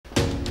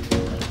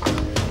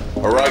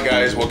Alright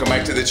guys, welcome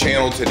back to the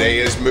channel. Today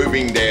is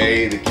moving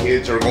day. The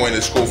kids are going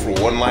to school for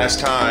one last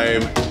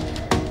time.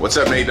 What's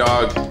up, Nate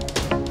Dog?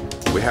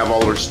 We have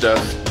all our stuff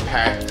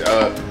packed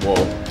up.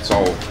 Well, it's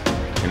all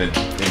in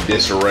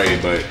disarray,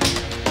 but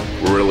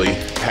we're really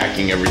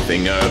packing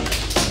everything up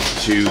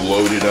to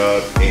load it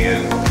up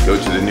and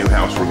go to the new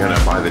house. We're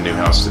gonna buy the new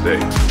house today.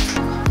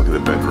 Look at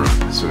the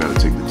bedroom. Still gotta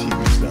take the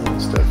TVs down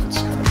and stuff. It's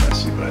kind of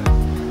messy, but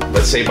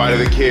let's say bye to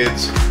the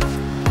kids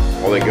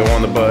while they go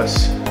on the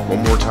bus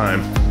one more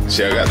time.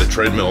 See, I got the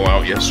treadmill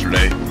out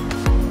yesterday.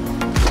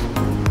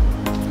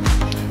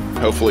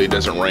 Hopefully it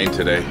doesn't rain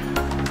today.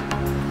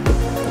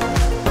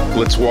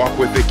 Let's walk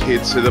with the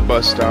kids to the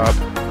bus stop.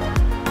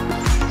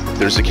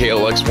 There's a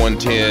KLX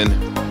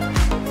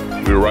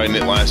 110. We were riding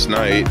it last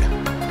night.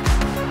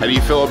 How do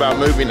you feel about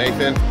moving,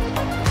 Nathan?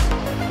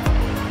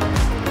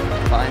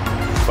 Fine.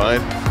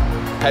 Fine.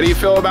 How do you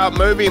feel about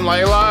moving,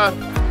 Layla?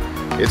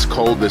 It's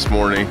cold this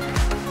morning.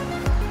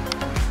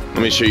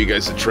 Let me show you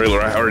guys the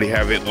trailer. I already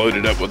have it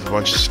loaded up with a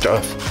bunch of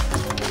stuff.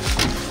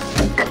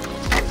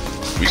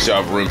 We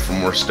still have room for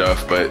more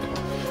stuff, but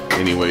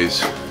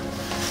anyways.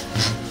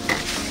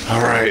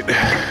 All right,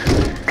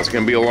 it's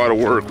gonna be a lot of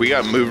work. We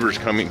got movers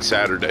coming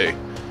Saturday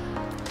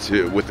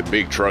with the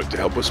big truck to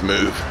help us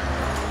move.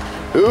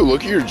 Ooh,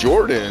 look at your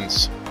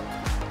Jordans.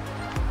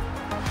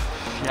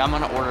 Yeah, I'm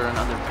gonna order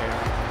another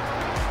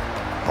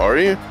pair. Are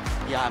you?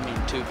 Yeah, I mean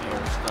 2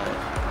 pairs, but.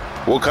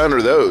 What kind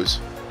are those?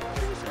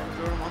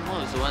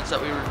 The ones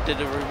that we did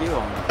a review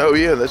on. Oh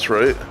yeah, that's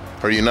right.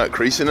 Are you not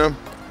creasing them?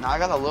 No, I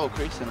got a little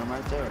crease in them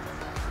right there.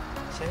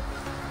 See?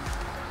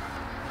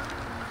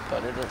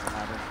 But it doesn't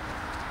matter.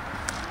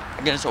 I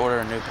can just order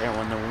a new pair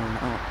when they're worn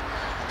out.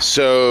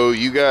 So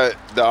you got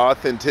the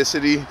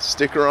authenticity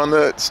sticker on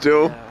that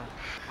still? Yeah,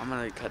 I'm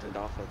gonna cut it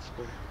off at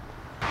school.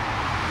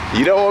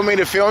 You don't want me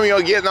to film you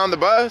getting on the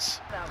bus?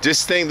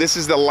 Just think this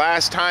is the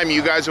last time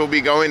you guys will be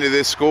going to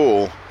this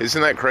school.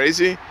 Isn't that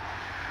crazy?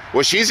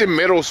 Well, she's in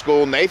middle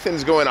school.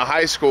 Nathan's going to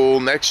high school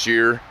next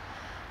year.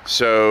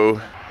 So,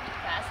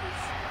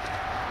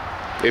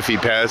 if he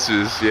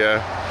passes, yeah.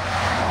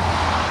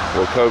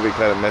 Well, COVID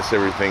kind of messed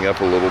everything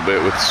up a little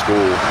bit with school.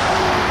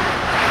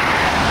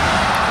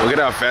 Look at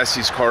how fast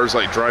these cars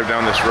like drive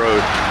down this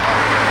road.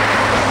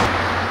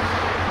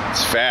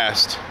 It's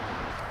fast.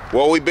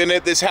 Well, we've been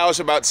at this house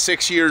about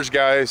 6 years,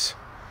 guys.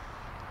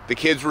 The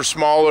kids were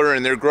smaller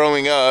and they're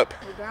growing up.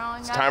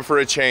 It's time for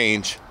a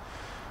change.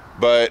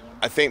 But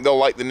I think they'll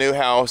like the new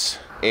house,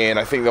 and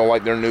I think they'll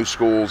like their new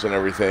schools and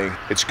everything.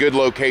 It's a good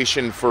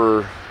location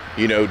for,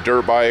 you know,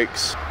 dirt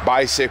bikes,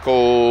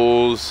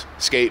 bicycles,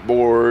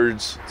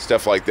 skateboards,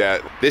 stuff like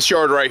that. This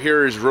yard right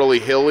here is really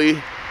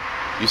hilly,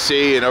 you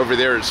see, and over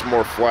there it's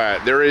more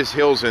flat. There is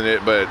hills in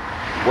it, but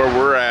where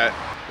we're at,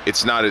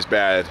 it's not as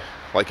bad.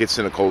 Like, it's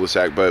in a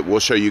cul-de-sac, but we'll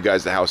show you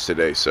guys the house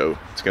today, so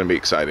it's gonna be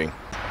exciting.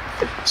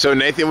 So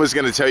Nathan was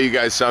gonna tell you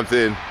guys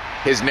something.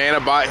 His Nana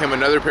bought him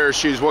another pair of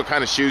shoes. What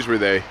kind of shoes were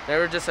they? They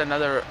were just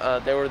another,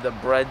 they were the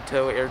Bread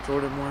Toe Air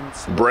Jordan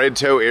ones. Bread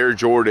Toe Air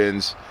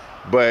Jordans.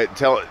 But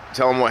tell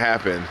them what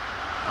happened.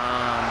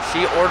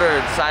 She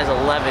ordered size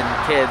 11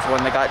 kids.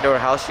 When they got to her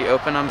house, she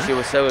opened them. She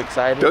was so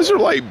excited. Those are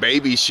like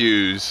baby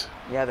shoes.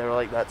 Yeah, they were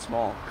like that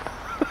small.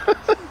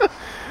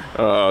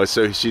 Oh,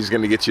 so she's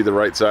going to get you the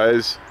right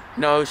size?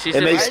 No, she's.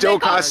 And they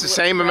still cost the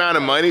same amount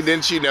of money?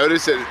 Didn't you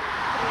notice that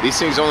these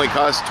things only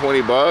cost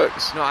 20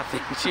 bucks? No, I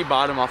think she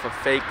bought them off a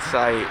fake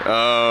site.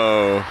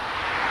 Oh.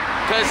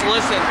 Because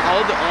listen,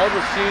 all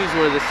the shoes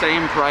were the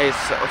same price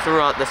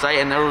throughout the site,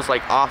 and there was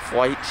like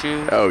off-white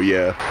shoes. Oh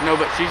yeah. No,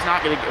 but she's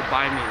not gonna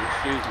buy me the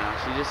shoes now.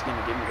 She's just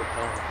gonna give me the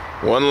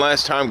color. One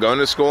last time going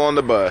to school on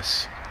the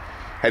bus.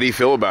 How do you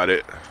feel about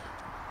it?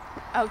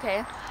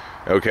 Okay.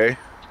 Okay.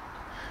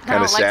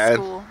 Kind of sad.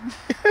 School.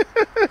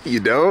 You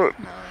don't?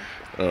 No.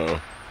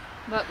 Oh.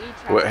 But we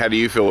tried. How do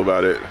you feel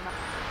about it?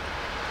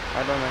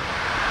 I don't know.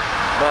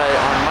 But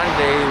on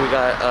Monday we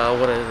got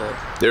what is it?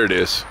 There it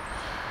is.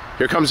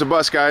 Here comes the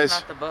bus, guys.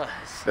 That's not the bus.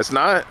 That's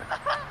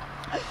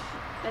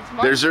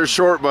not? There's their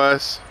short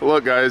bus.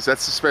 Look, guys,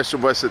 that's the special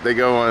bus that they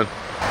go on.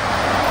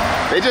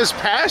 They just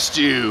passed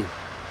you.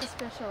 A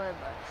special ed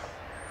bus.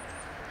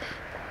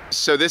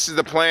 So this is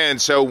the plan.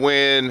 So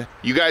when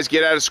you guys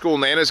get out of school,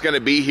 Nana's gonna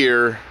be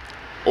here,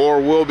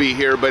 or we'll be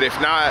here. But if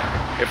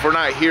we're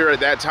not here at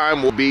that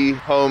time, we'll be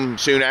home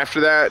soon after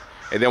that.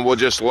 And then we'll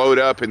just load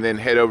up and then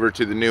head over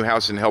to the new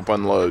house and help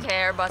unload.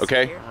 Okay, our bus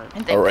okay? is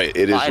here. All right,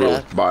 it is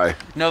real. Bye.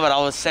 No, but I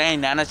was saying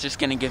Nana's just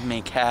gonna give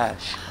me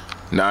cash.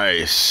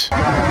 Nice.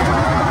 Georgia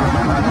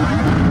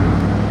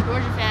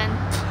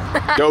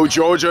fan. Go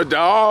Georgia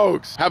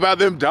dogs. How about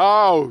them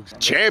dogs?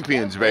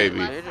 Champions, baby.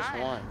 They just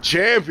won.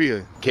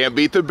 Champion. Can't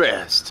beat the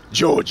best.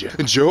 Georgia.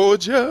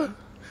 Georgia.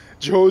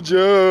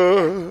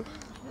 Georgia.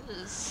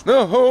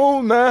 The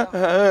whole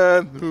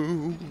night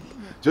through.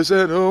 Just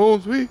that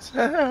old sweet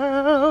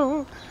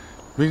sound.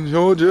 Bring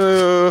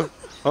Georgia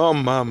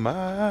on my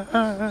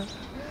mind.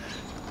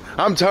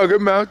 I'm talking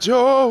about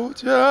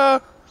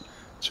Georgia.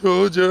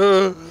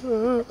 Georgia.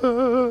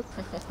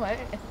 What?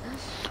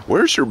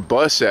 Where's your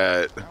bus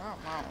at? I don't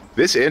know.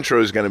 This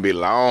intro is going to be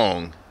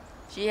long.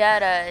 She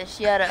had a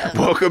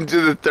Welcome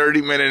to the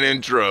 30-minute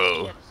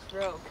intro.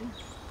 stroke.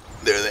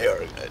 There they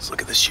are, guys.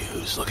 Look at the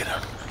shoes. Look at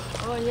them.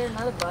 Oh, here's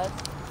another bus.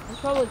 It's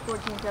probably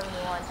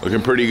 1471.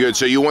 Looking pretty good.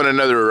 So you want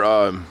another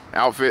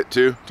outfit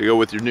too to go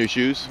with your new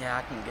shoes? Yeah,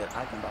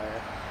 I can buy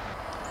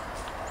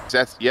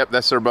it. Yep,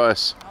 that's their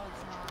bus.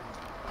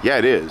 Yeah,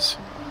 it is.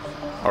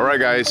 All right,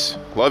 guys.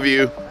 Love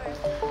you.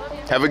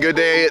 Have a good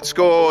day at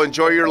school.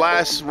 Enjoy your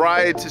last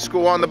ride to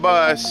school on the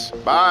bus.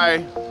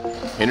 Bye.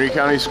 Henry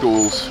County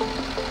Schools.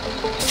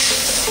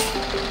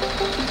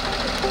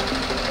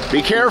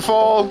 Be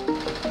careful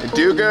and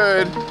do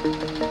good.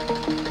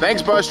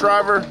 Thanks, bus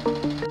driver.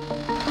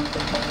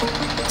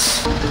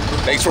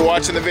 Thanks for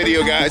watching the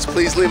video, guys.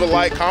 Please leave a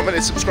like, comment,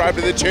 and subscribe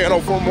to the channel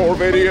for more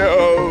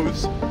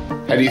videos.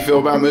 How do you feel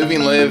about moving,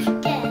 Liv?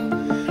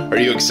 Are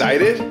you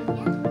excited?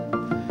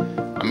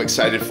 I'm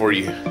excited for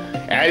you.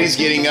 Addie's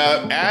getting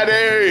up.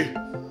 Addie!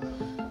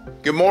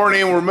 Good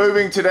morning, we're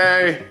moving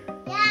today.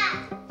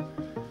 Yeah.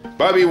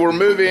 Bubby, we're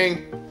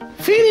moving.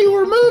 Feeny,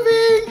 we're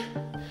moving.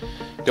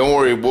 Don't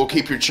worry, we'll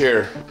keep your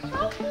chair.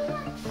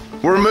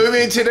 We're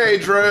moving today,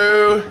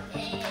 Drew.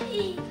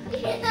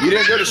 You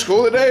didn't go to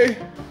school today?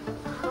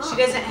 She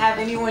doesn't have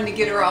anyone to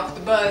get her off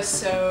the bus,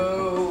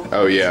 so...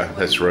 Oh yeah,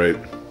 that's right.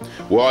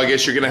 Well, I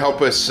guess you're gonna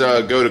help us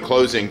go to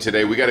closing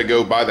today. We gotta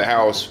go buy the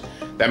house.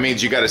 That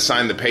means you gotta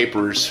sign the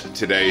papers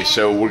today.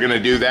 So we're gonna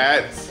do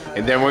that.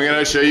 And then we're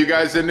gonna show you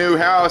guys the new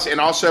house. And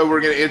also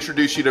we're gonna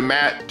introduce you to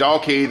Matt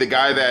Dalkey, the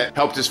guy that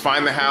helped us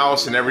find the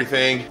house and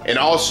everything. And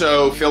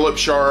also Philip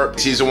Sharp,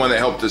 he's the one that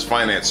helped us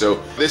finance. So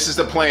this is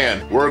the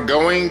plan. We're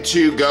going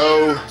to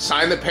go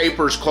sign the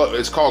papers.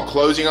 It's called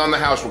closing on the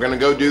house. We're gonna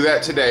go do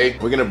that today.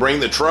 We're gonna bring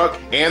the truck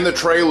and the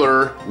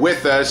trailer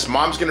with us.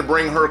 Mom's gonna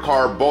bring her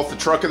car. Both the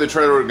truck and the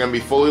trailer are gonna be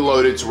fully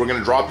loaded. So we're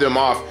gonna drop them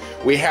off.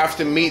 We have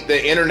to meet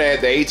the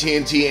internet, the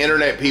AT&T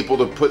internet people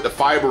to put the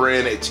fiber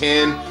in at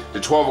 10 to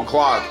 12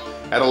 o'clock.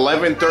 At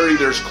 11:30,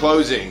 there's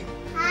closing.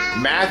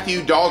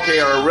 Matthew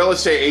Dalkey, our real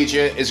estate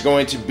agent, is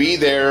going to be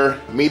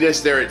there, meet us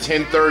there at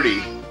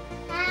 10:30.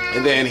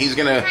 And then he's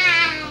gonna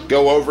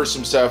go over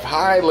some stuff.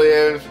 Hi,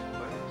 Liv.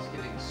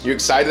 You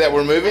excited that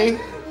we're moving?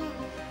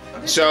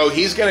 So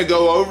he's gonna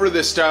go over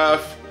the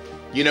stuff,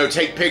 you know,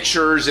 take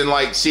pictures and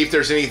like see if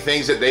there's any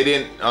things that they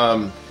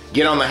didn't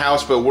get on the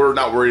house, but we're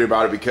not worried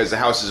about it because the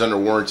house is under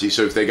warranty.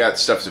 So if they got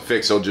stuff to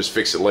fix, they'll just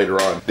fix it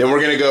later on. Then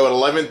we're gonna go at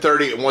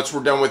 11:30, and once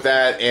we're done with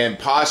that, and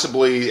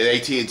possibly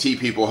AT&T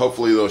people,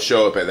 hopefully they'll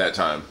show up at that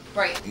time.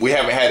 Right. We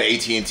haven't had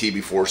AT&T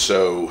before,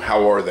 so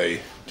how are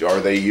they?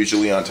 Are they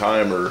usually on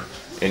time or?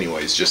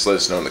 Anyways, just let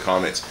us know in the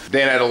comments.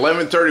 Then at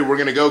 11:30, we're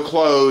gonna go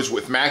close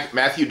with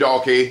Matthew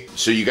Dalkey,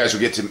 so you guys will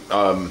get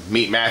to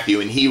meet Matthew.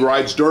 And he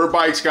rides dirt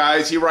bikes,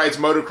 guys. He rides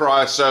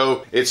motocross,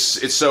 so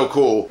it's so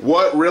cool.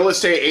 What real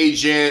estate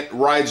agent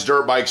rides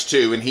dirt bikes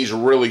too? And he's a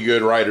really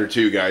good rider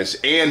too, guys.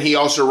 And he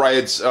also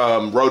rides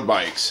road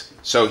bikes.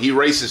 So he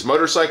races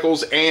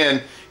motorcycles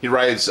and he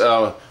rides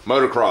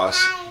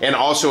motocross and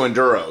also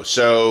enduro.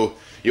 So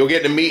you'll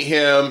get to meet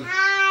him.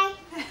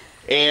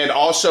 And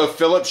also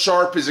Philip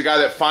Sharp is the guy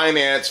that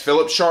financed.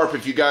 Philip Sharp,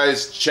 if you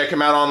guys check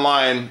him out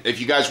online, if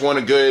you guys want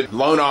a good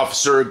loan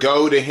officer,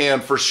 go to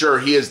him for sure.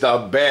 He is the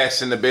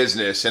best in the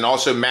business. And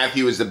also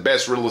Matthew is the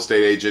best real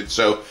estate agent.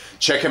 So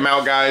check him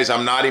out, guys.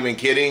 I'm not even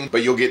kidding,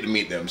 but you'll get to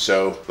meet them.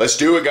 So let's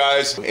do it,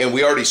 guys. And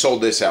we already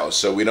sold this house,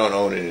 so we don't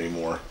own it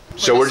anymore.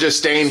 So we're just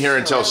staying here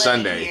until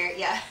Sunday. Here,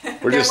 yeah.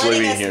 We're just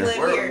living here.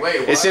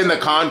 Wait, it's in the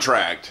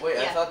contract. Wait,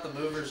 I thought the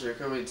movers are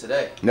coming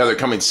today. No, they're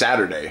coming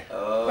Saturday.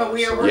 But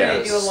we're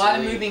going to do a lot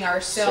of moving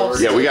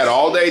ourselves. Yeah, we got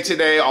all day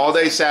today, all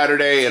day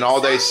Saturday, and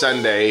all day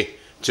Sunday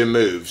to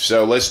move.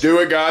 So let's do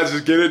it, guys.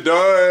 Let's get it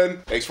done.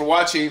 Thanks for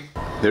watching.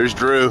 There's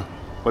Drew.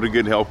 What a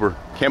good helper.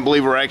 Can't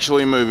believe we're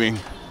actually moving.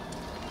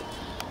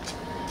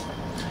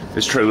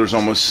 This trailer's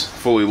almost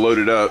fully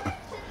loaded up.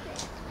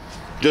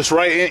 Just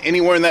right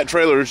anywhere in that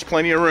trailer, there's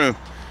plenty of room.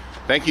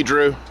 Thank you,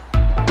 Drew.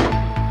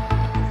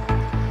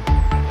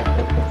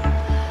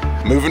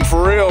 Moving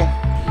for real.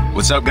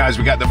 What's up, guys?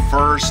 We got the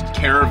first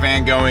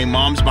caravan going.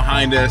 Mom's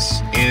behind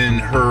us in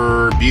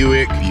her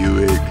Buick.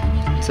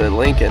 It's a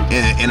Lincoln.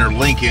 In her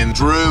Lincoln.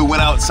 Drew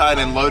went outside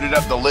and loaded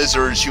up the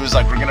lizards. She was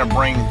like, we're gonna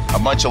bring a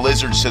bunch of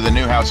lizards to the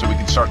new house so we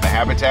can start the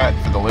habitat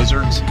for the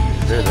lizards.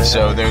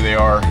 So there they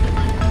are.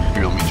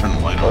 Here, let me turn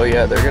the light on. Oh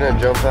yeah, they're gonna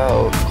jump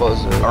out.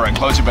 Close it. All right,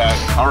 close it back.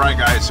 All right,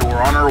 guys, so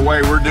we're on our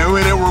way. We're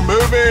doing it. We're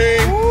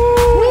moving.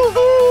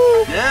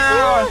 Woo-hoo!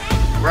 Yeah,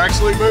 we're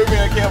actually moving.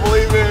 I can't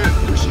believe it.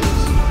 There she is.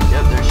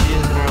 Yep, there she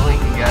is in her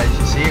Lincoln, guys.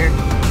 You see her?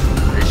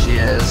 There she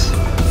is.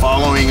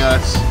 Following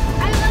us.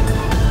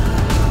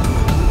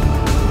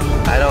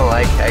 I don't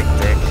like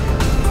hectic.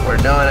 We're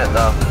doing it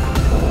though.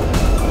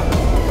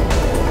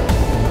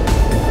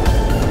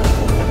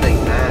 That thing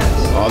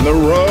nice. On the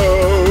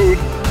road.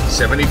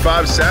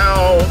 75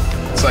 south.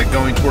 It's like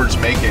going towards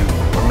Macon.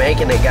 We're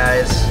making it,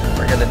 guys.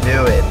 We're gonna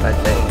do it, I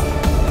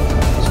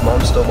think. Is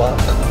Mom still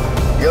behind?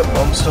 Yep,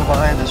 Mom's still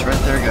behind us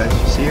right there, guys.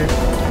 You see her?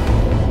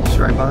 She's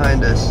right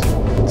behind us.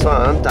 That's what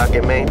I'm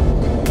talking, man.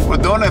 We're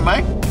doing it,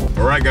 man.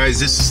 All right, guys,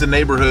 this is the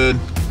neighborhood.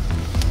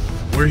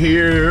 We're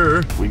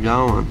here. We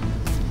going.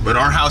 But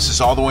our house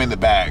is all the way in the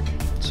back.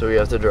 So we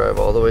have to drive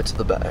all the way to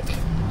the back.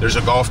 There's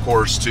a golf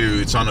course too.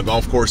 It's on a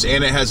golf course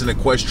and it has an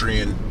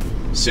equestrian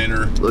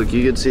center. Look,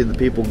 you can see the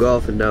people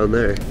golfing down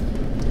there.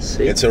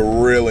 See? It's a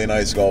really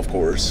nice golf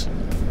course.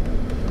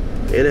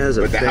 And it has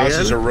a fan. But the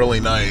houses are really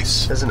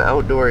nice. It has an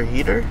outdoor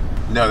heater?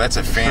 No, that's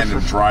a fan to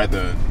dry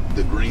the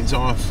greens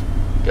off.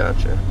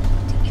 Gotcha.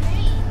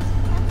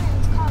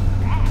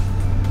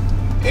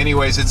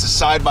 Anyways, it's a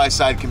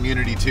side-by-side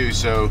community too,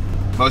 so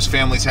most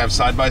families have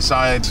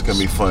side-by-sides. It's gonna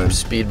be fun.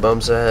 Speed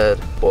bumps ahead.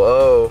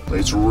 Whoa.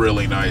 It's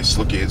really nice.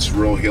 Look, it's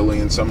real hilly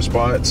in some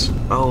spots.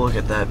 Oh, look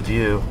at that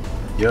view.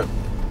 Yep.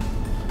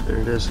 There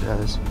it is,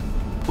 guys.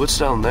 What's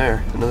down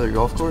there? Another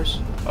golf course?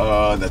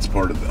 That's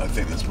part of I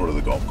think that's part of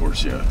the golf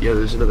course, yeah. Yeah,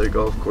 there's another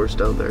golf course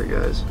down there,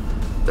 guys.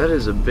 That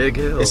is a big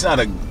hill. It's not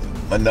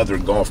another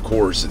golf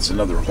course, it's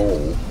another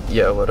hole.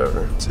 Yeah,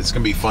 whatever. It's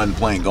gonna be fun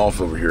playing golf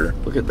over here.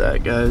 Look at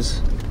that,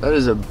 guys. That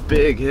is a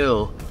big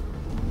hill.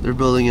 They're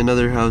building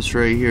another house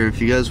right here. If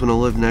you guys want to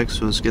live next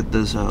to us, get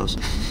this house.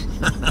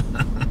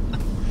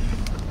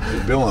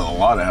 They're building a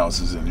lot of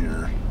houses in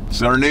here.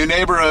 It's our new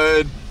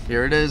neighborhood.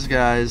 Here it is,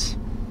 guys.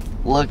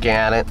 Look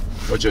at it.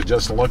 Would you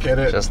just look at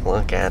it? Just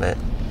look at it.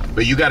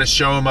 But you got to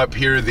show them up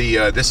here.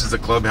 This is the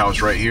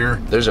clubhouse right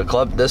here. There's a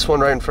club. This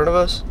one right in front of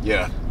us.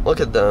 Yeah. Look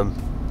at them.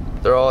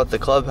 They're all at the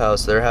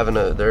clubhouse. They're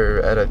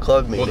at a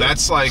club meeting. Well,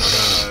 that's like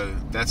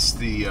that's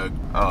the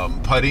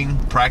putting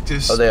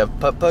practice. Oh, they have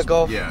putt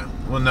golf. Yeah.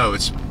 Well, no,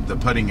 it's the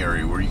putting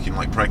area where you can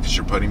like practice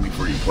your putting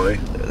before you play.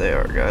 There they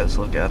are, guys.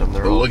 Look at them.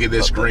 They're But all look at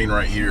this putt-putt. green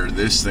right here.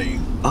 This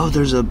thing. Oh,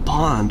 there's a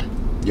pond.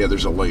 Yeah,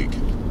 there's a lake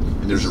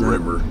and there's a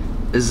river.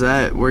 Is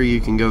that where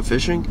you can go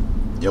fishing?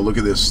 Yeah, look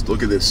at this.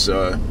 Look at this.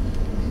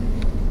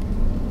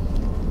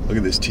 Look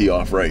at this tee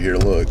off right here.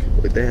 Look.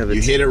 Like they have it.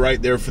 You hit it right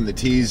there from the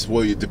tees.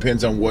 Well, it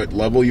depends on what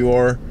level you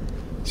are.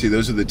 See,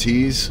 those are the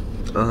tees.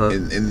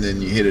 And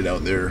then you hit it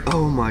out there.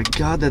 Oh my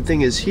God, that thing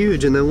is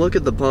huge. And then look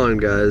at the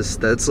pond, guys.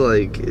 That's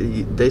like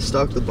they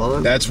stock the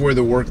pond. That's where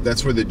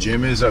the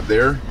gym is up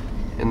there.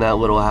 In that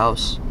little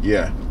house.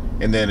 Yeah.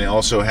 And then it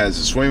also has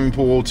a swimming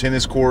pool,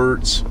 tennis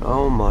courts.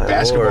 Oh my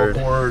basketball Lord.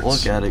 courts.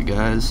 Look at it,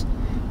 guys.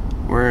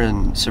 We're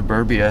in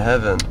suburbia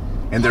heaven.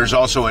 And there's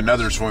also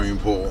another swimming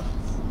pool,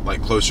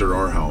 like closer to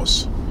our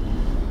house.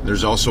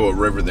 There's also a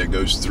river that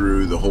goes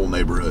through the whole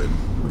neighborhood.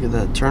 Look at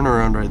that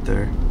turnaround right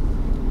there.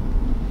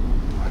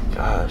 Oh my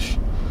gosh.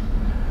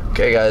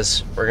 Okay,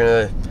 guys, we're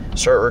gonna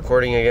start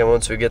recording again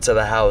once we get to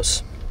the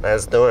house.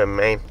 Let's do it,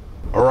 man.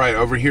 All right,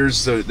 over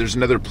here's there's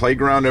another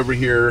playground over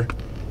here.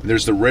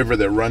 There's the river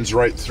that runs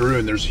right through,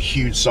 and there's a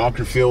huge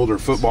soccer field or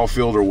football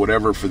field or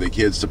whatever for the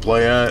kids to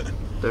play at.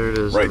 There it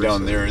is. Right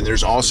down there. And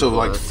there's also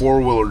like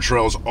four-wheeler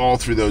trails all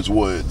through those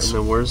woods.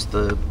 And then where's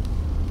the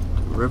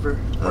river?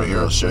 Right here,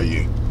 I'll show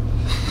you.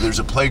 There's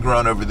a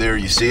playground over there.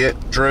 You see it,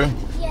 Drew?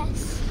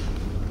 Yes.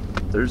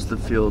 There's the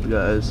field,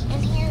 guys.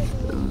 And here's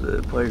And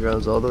the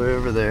playground's all the way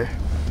over there.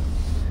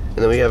 And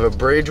then we have a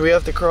bridge we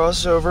have to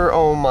cross over.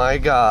 Oh my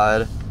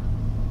God.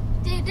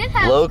 Dude, did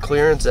have Low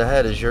clearance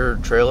ahead. Is your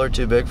trailer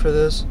too big for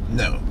this?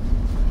 No.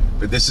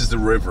 But this is the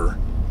river.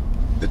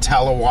 The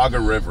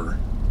Talawega River.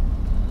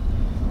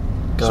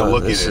 God, So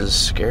look this at it. is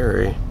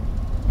scary.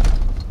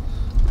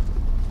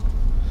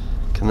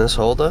 Can this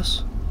hold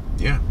us?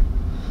 Yeah.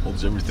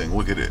 Holds everything.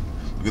 Look at it.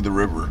 Look at the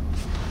river.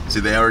 See,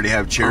 they already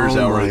have chairs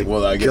Oh out right. my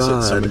Well, I guess it's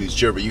God. somebody's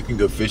chair, but you can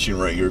go fishing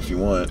right here if you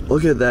want.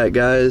 Look at that,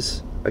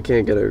 guys. I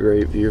can't get a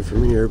great view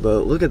from here,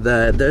 but look at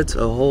that. That's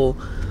a whole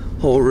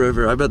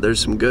river. I bet there's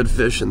some good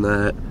fish in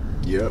that.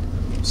 Yep.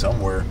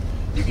 Somewhere.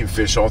 You can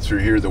fish all through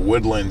here. The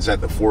woodlands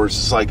at the forest.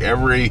 It's like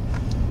every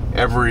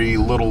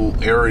little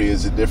area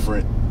is a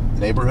different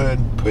neighborhood.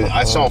 But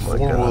I saw my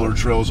four-wheeler God.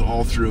 trails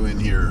all through in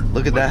here.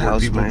 Look at Like that where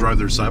house, people man. drive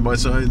their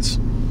side-by-sides.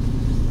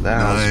 That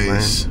house,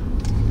 Nice.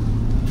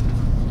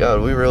 man.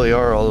 God, we really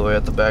are all the way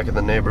at the back of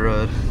the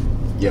neighborhood.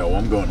 Yeah, well,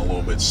 I'm going a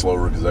little bit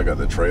slower because I got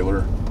the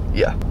trailer.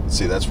 Yeah.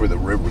 See, that's where the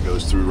river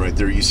goes through right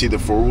there. You see the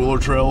four-wheeler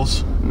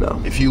trails?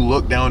 No. If you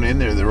look down in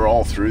there, they're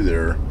all through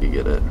there. You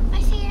get it.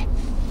 I see it.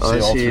 Oh, I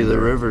all see through the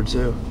there. river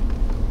too.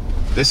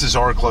 This is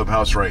our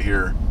clubhouse right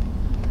here.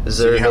 Is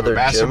So there you have a another gym in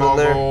basketball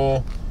there?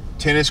 goal,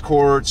 tennis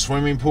court,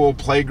 swimming pool,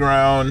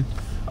 playground,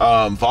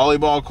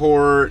 volleyball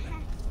court,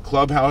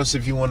 clubhouse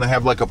if you want to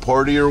have like a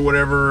party or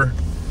whatever.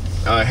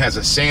 It has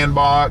a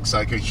sandbox,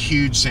 like a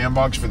huge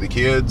sandbox for the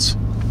kids.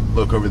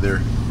 Look over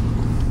there.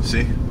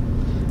 See?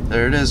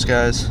 There it is,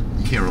 guys.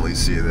 You can't really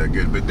see it that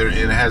good, but there,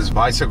 it has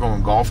bicycle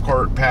and golf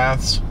cart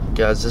paths.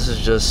 Guys, this is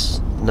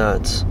just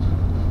nuts.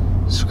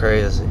 It's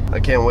crazy. I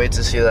can't wait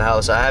to see the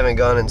house. I haven't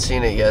gone and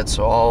seen it yet,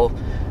 so I'll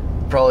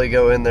probably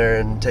go in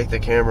there and take the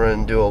camera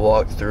and do a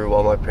walkthrough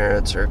while my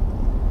parents are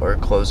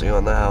closing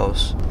on the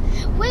house.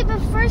 Wait, but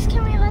first,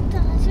 can we let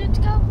the lizards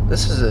go?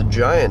 This is a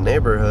giant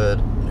neighborhood.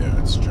 Yeah,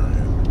 it's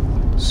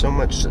giant. So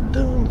much to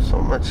do, so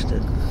much to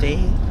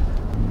see.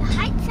 The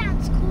height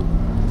sounds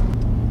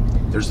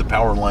cool. There's the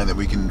power line that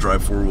we can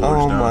drive four-wheelers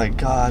Oh down. my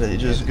God, it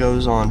just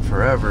goes on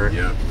forever.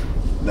 Yeah,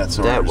 that's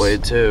ours. That way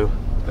too.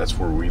 That's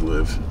where we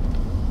live.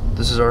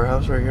 This is our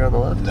house right here on the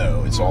left?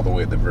 No, it's all the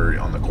way at the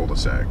on the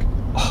cul-de-sac.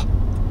 Oh.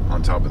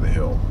 On top of the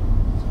hill.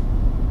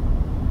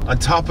 On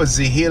top of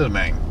the hill,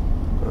 man.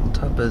 On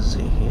top of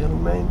the hill,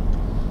 man.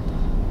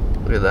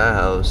 Look at that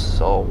house.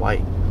 It's all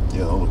white.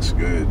 Yeah, that looks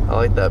good. I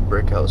like that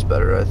brick house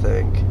better, I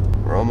think.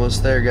 We're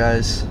almost there,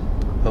 guys.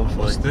 Hopefully.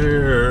 Almost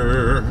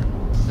there.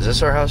 Is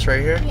this our house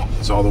right here? Yeah.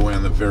 It's all the way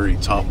on the very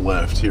top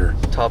left here.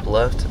 Top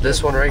left?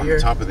 This one right On here?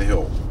 the top of the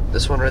hill.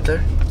 This one right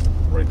there?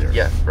 Right there.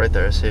 Yeah, right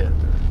there. I see it.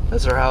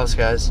 That's our house,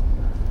 guys.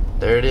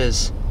 There it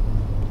is.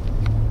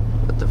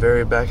 At the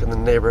very back of the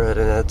neighborhood,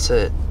 and that's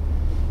it.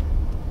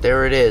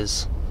 There it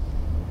is.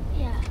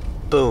 Yeah.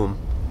 Boom.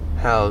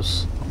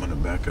 House. I'm gonna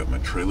back up my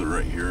trailer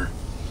right here.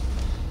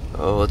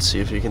 Oh, let's see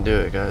if you can do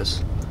it,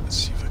 guys. Let's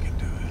see if I can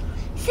do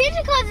it.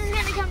 Santa Claus is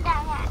gonna come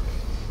down that.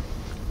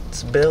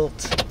 It's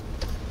built.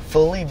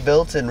 Fully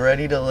built and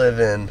ready to live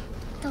in.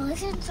 The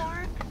lizards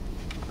aren't.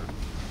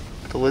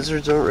 The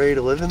lizards aren't ready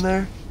to live in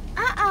there?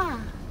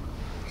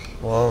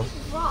 Well,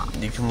 Wrong.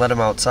 you can let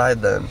them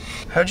outside then.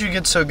 How'd you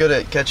get so good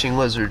at catching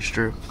lizards,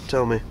 Drew?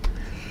 Tell me.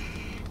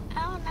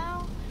 I don't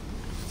know.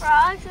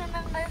 Frogs and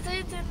then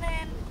lizards and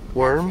then.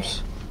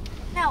 Worms?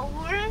 No,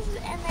 worms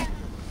and then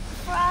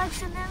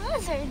frogs and then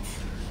lizards.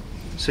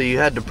 So you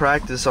had to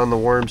practice on the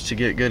worms to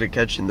get good at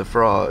catching the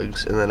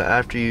frogs, and then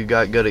after you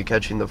got good at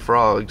catching the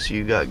frogs,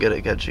 you got good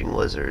at catching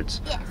lizards.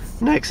 Yes.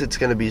 Next, it's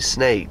gonna be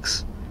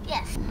snakes.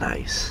 Yes.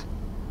 Nice.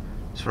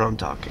 That's what I'm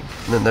talking.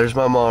 And then there's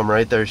my mom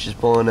right there. She's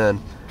pulling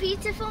in.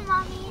 Beautiful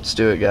mommy. Let's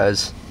do it,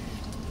 guys.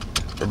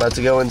 We're about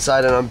to go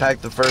inside and unpack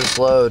the first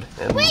load.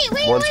 And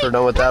once we're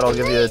done with that, I'll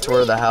give you a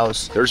tour of the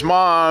house. There's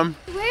Mom.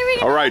 Where are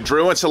we All right,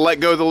 Drew wants to let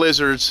go of the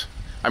lizards.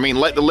 I mean,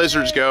 let the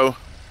lizards go.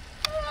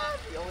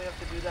 You only have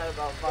to do that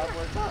about 5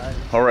 more times.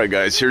 All right,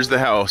 guys, here's the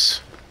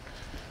house.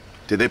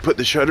 Did they put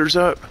the shutters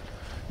up?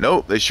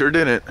 Nope, they sure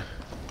didn't.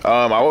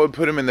 I would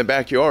put them in the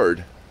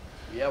backyard.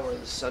 Yeah, where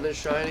the sun is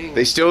shining.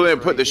 They still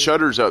didn't put the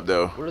shutters up,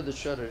 though. What are the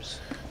shutters?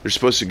 They're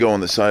supposed to go on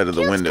the side of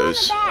the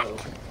windows.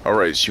 All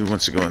right, she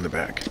wants to go in the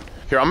back.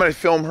 Here, I'm gonna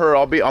film her.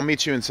 I'll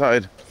meet you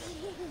inside.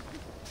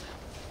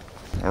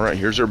 All right,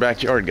 here's our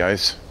backyard,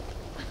 guys.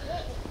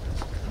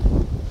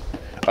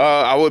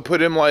 I would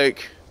put him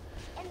like,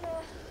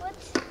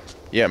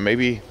 yeah,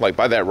 maybe like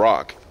by that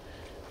rock,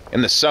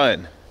 in the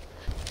sun.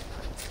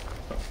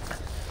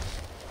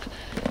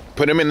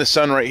 Put him in the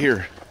sun right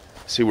here.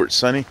 See where it's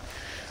sunny?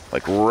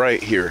 Like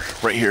right here,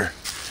 right here.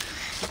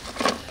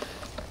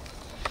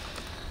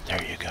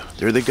 There you go.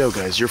 There they go,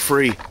 guys. You're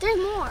free. There's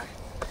more.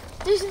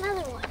 There's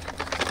another one.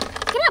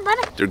 Get out,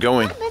 buddy. They're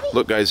going. Come on,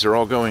 Look, guys, they're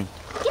all going.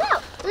 Get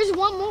out. There's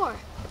one more.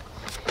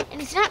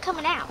 And it's not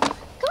coming out. Come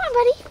on,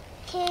 buddy.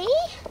 Okay.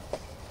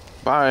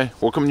 Bye.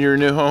 Welcome to your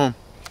new home.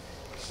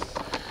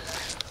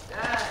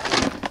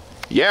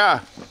 Yeah.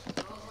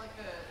 Smells like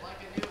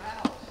a new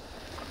house.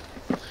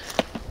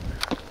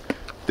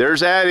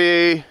 There's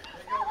Addie.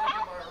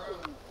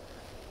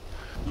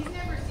 He's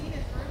never seen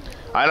his room.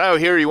 I know.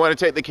 Here, you want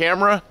to take the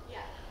camera? Yeah.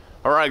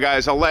 All right,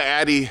 guys. I'll let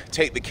Addie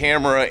take the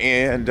camera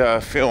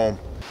and film.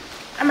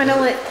 I'm gonna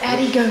let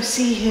Addie go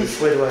see his.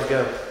 Which way do I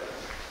go?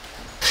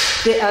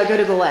 Go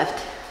to the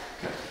left.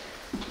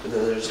 And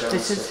then there's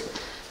This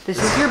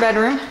is your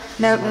bedroom.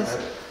 No,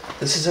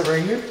 this is it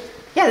right here?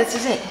 yeah, this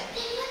is it.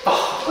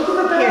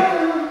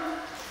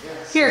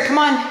 Here, come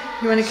on.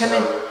 You want to come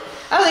in?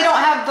 Oh, they don't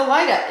have the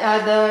light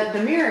up,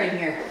 the mirror in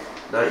here.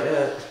 Not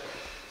yet.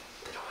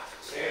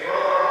 They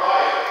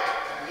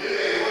don't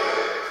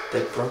have.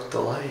 They broke the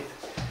light.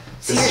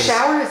 See your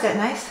shower? Is that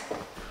nice?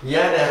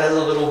 Yeah, and it has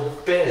a little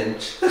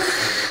bench.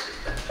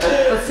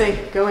 Let's see.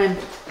 Go in.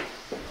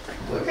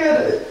 Look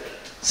at it.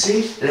 See?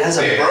 It has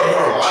a bench.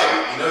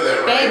 light. You know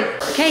that,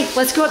 Babe, okay,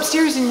 let's go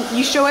upstairs and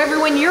you show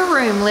everyone your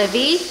room,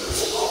 Livy.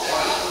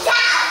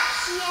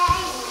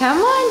 Come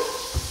on.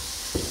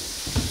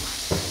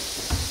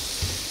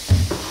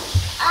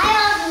 I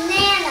love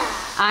Nana.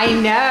 I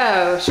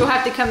know. She'll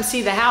have to come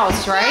see the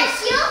house, right? Yeah,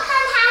 she'll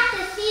come have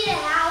to see the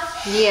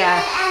house.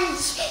 Yeah. And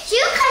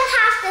she'll come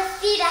have to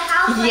see the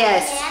house like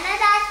Yes. Nana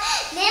does.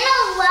 Nana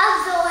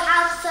loves the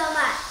house so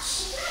much.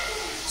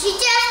 She's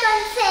just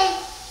gonna say,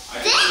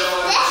 this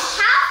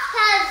house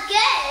smells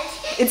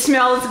good. It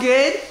smells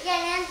good. Yeah,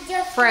 Nana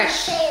just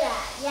Fresh. gonna say that.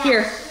 Yeah.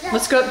 Here,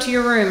 let's go up to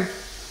your room.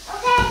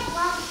 Okay,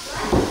 Mom,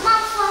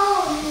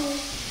 follow me.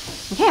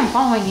 Okay, I'm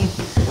following you.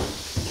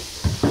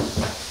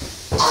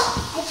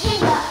 I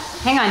can't go.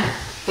 Hang on.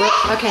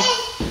 Okay.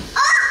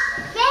 Oh,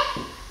 thank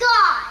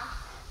God.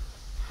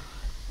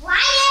 Why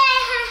did I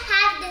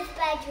have this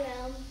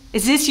bedroom?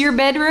 Is this your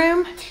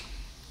bedroom?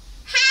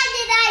 How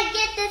did I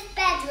get this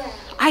bedroom?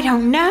 I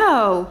don't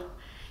know.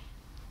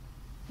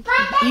 But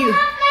I You-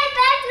 have my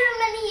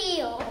bedroom in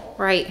here.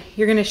 Right.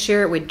 You're going to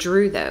share it with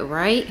Drew, though,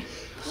 right?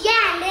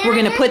 Yeah, and then We're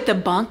going to put the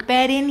bunk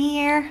bed in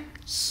here. yeah,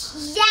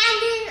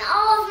 and then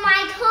all of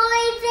my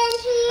toys in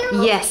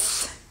here.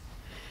 Yes.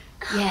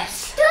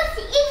 Yes. There's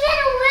even a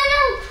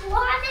little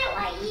closet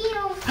right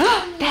here.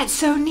 That's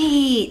so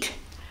neat.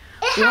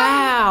 It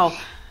Wow.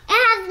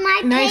 has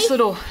my Nice place.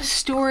 little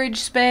storage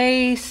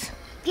space.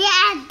 Yeah,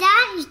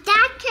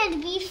 that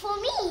could be for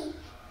me.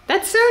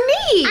 That's so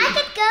neat. I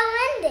could go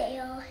in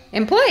there.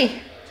 And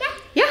play. Yeah.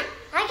 Yeah.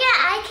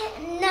 I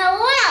can. No,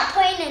 we're not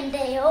playing in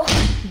there.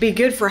 Be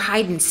good for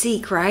hide and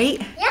seek,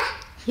 right? Yeah.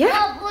 Yeah.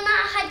 No, we're not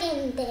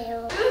hiding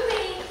there.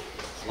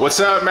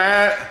 What's up,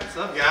 Matt? What's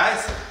up,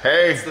 guys?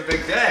 Hey. It's the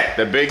big day.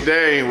 The big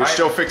day. We're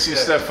still fixing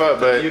stuff up,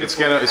 but it's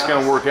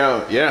gonna work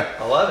out. Yeah.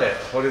 I love it.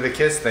 What do the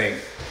kids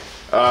think?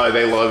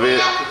 They love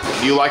it.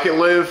 Do you like it,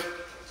 Liv?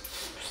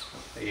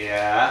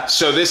 Yeah.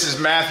 So this is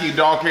Matthew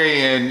Dalkey,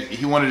 and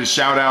he wanted to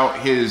shout out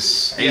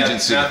his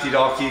agency. Yeah, Matthew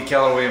Dalkey,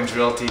 Keller Williams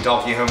Realty,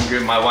 Dalkey Home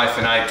Group. My wife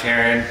and I,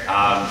 Karen,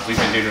 we've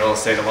been doing real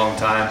estate a long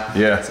time.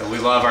 Yeah. So we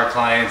love our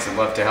clients and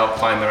love to help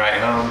find the right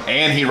home.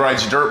 And he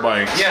rides dirt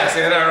bikes. Yes,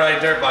 and I ride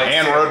dirt bikes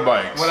and too, road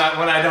bikes. when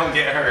I don't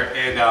get hurt.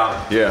 And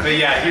yeah. But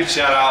yeah, huge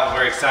shout out.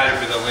 We're excited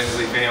for the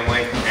Lindsley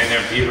family and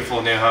their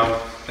beautiful new home.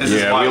 This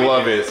is why we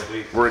love it.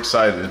 This. We're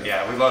excited.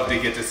 Yeah, we love to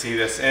get to see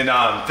this. And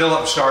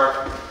Philip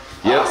Sharp.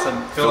 Yep.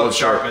 Awesome. Philip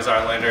Sharp is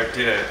our lender.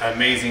 Did an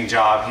amazing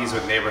job. He's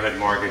with Neighborhood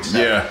Mortgage. So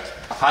yeah.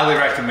 Highly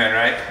recommend,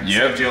 right?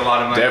 Yep. Saved you a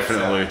lot of money.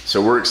 Definitely.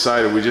 So we're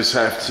excited. We just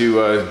have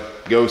to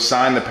go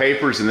sign the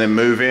papers and then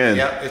move in.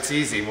 Yep, it's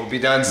easy. We'll be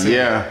done soon.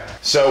 Yeah.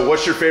 So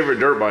what's your favorite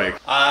dirt bike?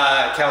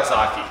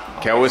 Kawasaki.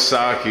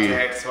 Kawasaki.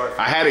 KX450.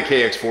 I had a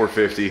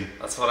KX450.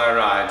 That's what I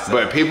ride. So.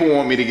 But people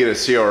want me to get a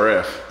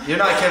CRF. You're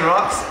not Ken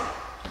Roxon.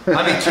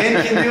 I mean,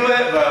 Ken can do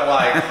it, but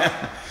like,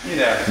 you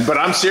know. But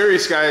I'm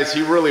serious, guys.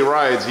 He really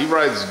rides. He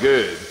rides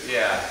good.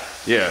 Yeah.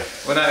 Yeah.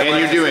 And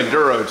you do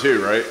enduro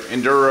too, right?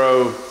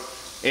 Enduro,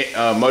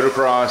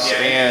 motocross, yeah,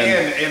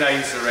 and I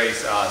used to race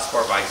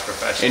sport bikes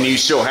professionally. And you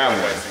still have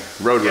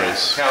one? Road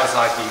race.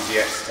 Kawasaki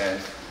ZX10.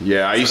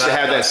 Yeah, I used to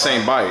have that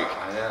same bike.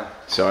 I know.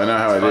 So I know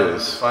how it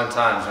is. Fun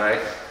times, right?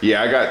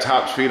 Yeah, I got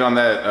top speed on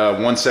that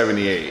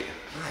 178.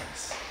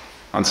 Nice.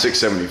 On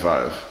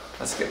 675.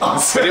 That's good.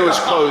 But it was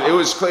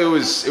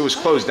closed. It was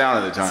closed down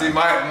at the time. See,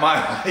 mine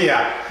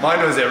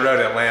was at Road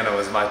Atlanta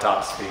was my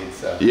top speed.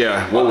 So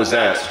yeah, what was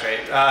that?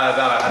 Straight,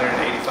 about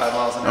 185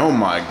 miles an hour. Oh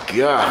my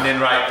God! And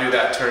then right through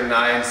that turn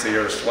 9, so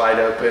you're wide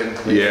open.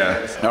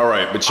 Yeah. All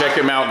right, but check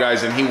him out,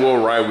 guys, and he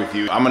will ride with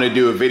you. I'm gonna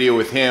do a video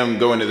with him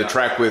going to the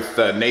track with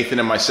Nathan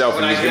and myself,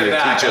 and he's gonna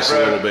teach us a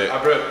little bit.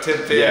 I broke 10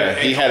 fin. Yeah,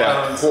 he had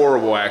a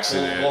horrible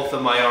accident. Both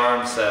of my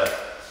arms.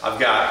 I've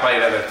got probably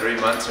another 3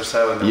 months or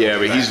so. Yeah,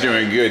 but he's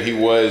doing good. He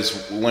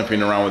was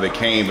limping around with a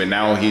cane, but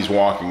now he's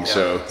walking,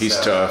 so he's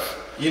tough.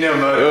 You know,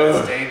 moto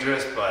is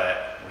dangerous,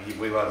 but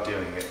we love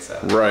doing it. So.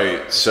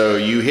 Right. So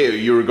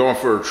you were going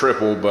for a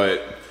triple,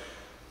 but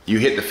you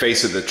hit the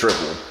face of the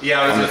triple.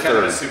 Yeah, I was kind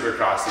of a super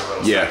crossy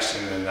little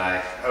section, and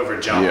I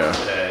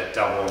overjumped the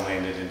double and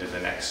landed into the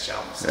next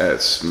jump. So.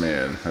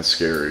 That's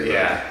scary.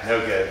 Yeah, no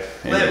good.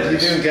 Liv, you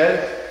doing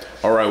good?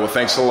 All right. Well,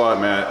 thanks a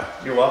lot, Matt.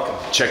 You're welcome.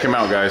 Check him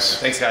out, guys.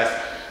 Thanks,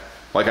 guys.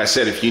 Like I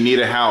said, if you need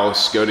a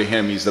house, go to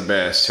him. He's the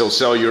best. He'll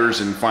sell yours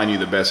and find you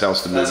the best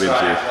house to move into.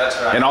 That's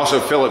right. And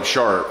also Philip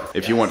Sharp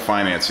if you want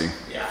financing.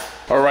 Yeah.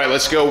 All right,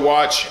 let's go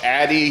watch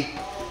Addie,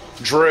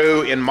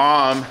 Drew, and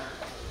Mom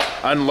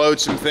unload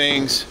some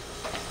things.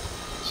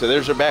 So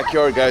there's our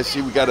backyard, guys.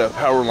 See, we got a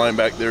power line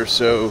back there,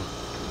 so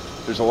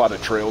there's a lot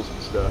of trails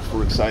and stuff.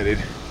 We're excited.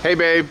 Hey,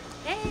 babe.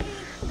 Hey.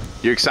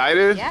 You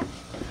excited? Yeah.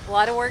 A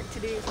lot of work to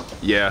do.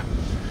 Yeah.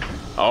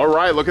 All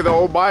right, look at the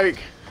old bike.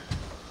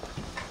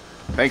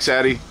 Thanks,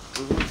 Addie.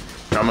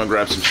 I'm gonna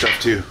grab some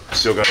stuff too.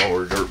 Still got all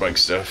our dirt bike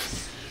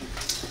stuff.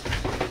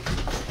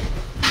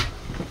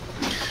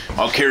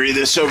 I'll carry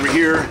this over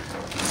here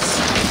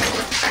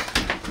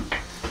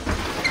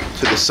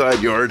to the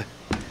side yard.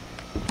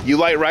 You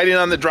like riding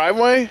on the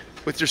driveway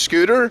with your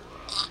scooter?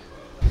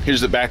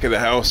 Here's the back of the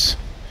house.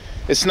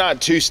 It's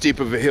not too steep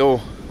of a hill,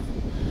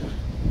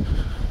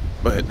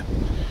 but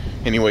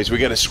anyways, we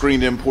got a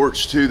screened-in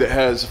porch too that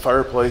has a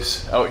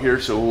fireplace out here,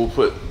 so we'll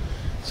put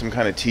some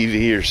kind of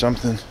TV or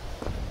something.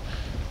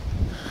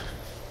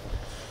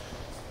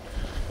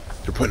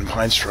 They're putting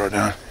pine straw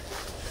down.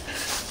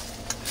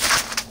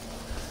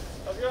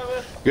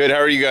 Good, how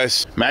are you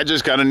guys? Matt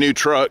just got a new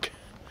truck,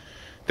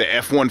 the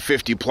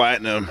F-150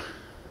 Platinum.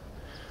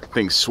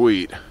 Thing's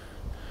sweet.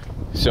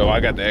 So I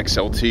got the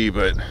XLT,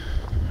 but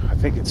I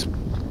think it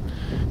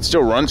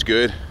still runs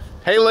good.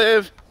 Hey,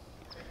 Liv.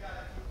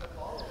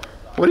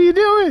 What are you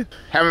doing?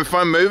 Having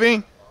fun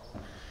moving?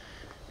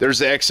 There's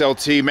the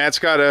XLT. Matt's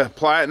got a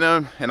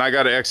Platinum and I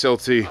got an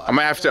XLT. I'm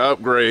gonna have to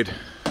upgrade.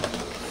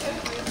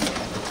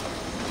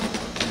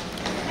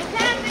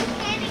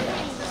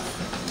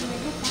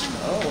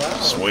 Oh, wow.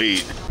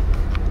 Sweet.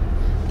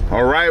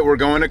 All right, we're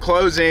going to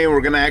closing.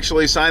 We're gonna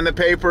actually sign the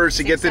papers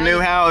to get the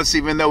new house,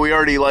 even though we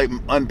already like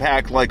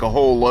unpacked like a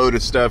whole load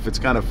of stuff. It's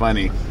kind of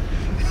funny.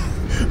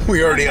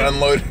 We already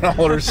unloaded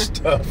all our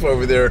stuff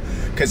over there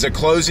because the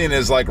closing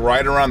is like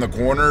right around the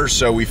corner,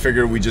 so we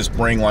figured we'd just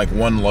bring like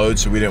one load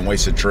so we didn't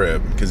waste a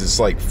trip because it's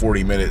like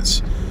 40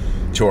 minutes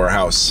to our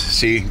house.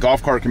 See,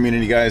 golf cart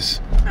community, guys.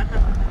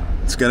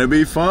 It's gonna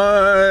be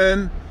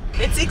fun.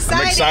 It's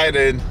exciting. I'm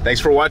excited. Thanks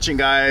for watching,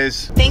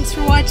 guys. Thanks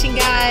for watching,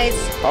 guys.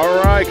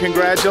 All right,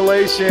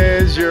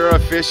 congratulations. You're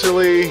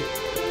officially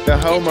the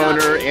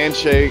homeowner.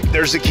 Handshake.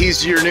 There's the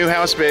keys to your new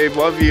house, babe.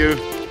 Love you.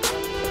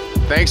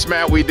 Thanks,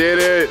 Matt. We did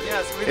it.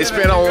 Yes, we did it's it.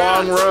 been a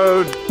long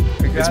road.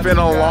 It's been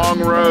a long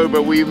road,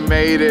 but we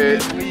made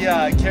it. We,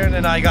 Karen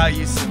and I got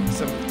you some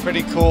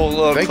pretty cool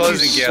little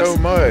closing gifts. Thank you so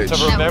much.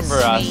 To remember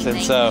us, and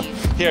so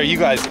here, you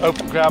guys,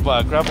 grab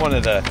one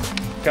of the,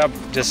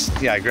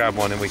 grab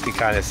one, and we can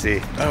kind of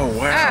see. Oh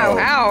wow! Oh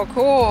wow,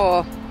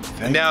 cool.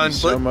 Thank you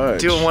so much.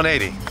 Do a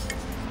 180.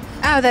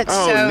 Oh, that's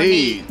so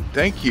neat.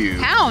 Thank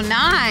you. How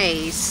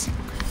nice.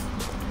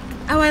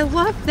 Oh, I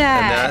love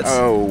that. And that's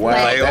Oh wow,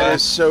 that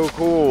is so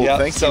cool. Yep.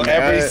 Thank you, So Matt.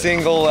 every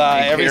single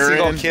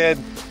kid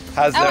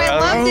has their own. I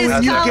love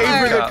this You color. gave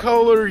her the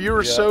color. You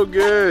were so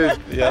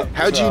good. Yep.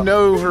 How'd you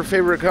know her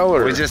favorite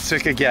color? We just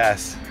took a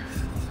guess.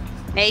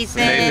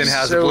 Nathan. Nathan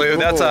has So a blue. cool.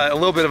 That's a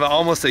little bit of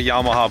almost a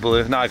Yamaha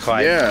blue, not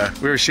quite. Yeah.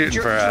 We were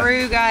shooting for.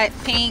 Drew got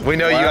pink. We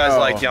know you guys Wow.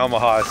 like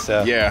Yamaha,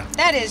 so. Yeah.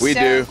 That is we so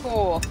do.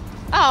 cool.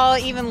 Oh,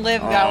 even Liv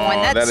got one.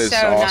 That's that is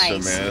so awesome,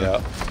 nice. man.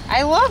 Yep.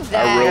 I love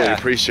that. I really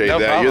appreciate No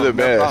that. problem, You're the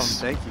no problem.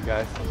 best. Thank you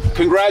guys.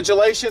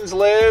 Congratulations,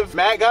 Liv.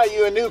 Matt got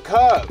you a new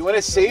cup. You want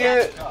to see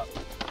it?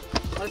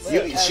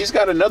 She's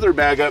got another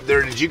bag up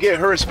there. Did you get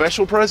her a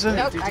special present?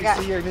 Nope, Did I you got.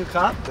 see your new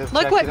cup?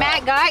 Look what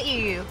Matt got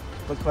you.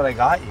 Look what I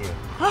got you.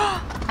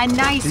 A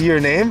nice. See your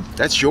name?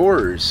 That's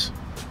yours.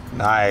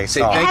 Nice.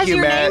 Say It thank has you,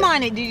 your Matt. name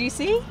on it. Did you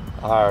see?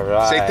 All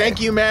right. Say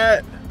thank you,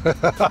 Matt.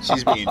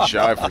 She's being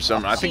shy for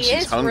something. I think She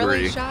she's is hungry.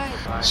 really shy.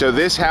 So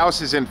this house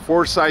is in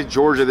Forsyth,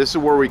 Georgia. This is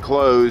where we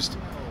closed,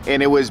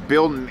 and it was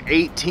built in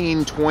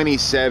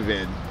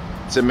 1827.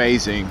 It's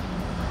amazing.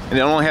 And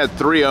it only had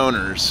 3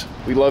 owners.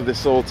 We love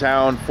this little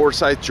town,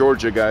 Forsyth,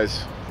 Georgia,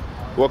 guys.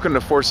 Welcome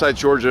to Forsyth,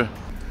 Georgia.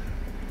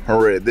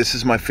 All right, this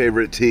is my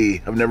favorite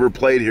tee. I've never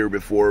played here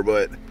before,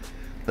 but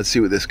let's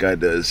see what this guy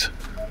does.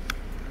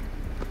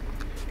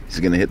 He's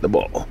gonna hit the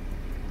ball.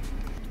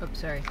 Oops,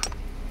 sorry.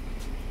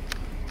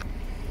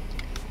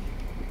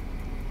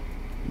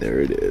 There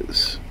it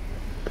is.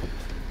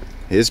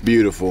 It's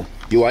beautiful.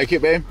 You like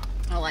it, babe?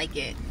 I like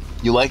it.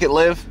 You like it,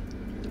 Liv?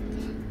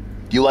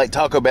 You like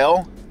Taco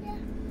Bell? Yeah.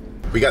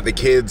 We got the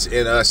kids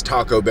and us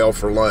Taco Bell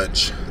for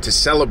lunch to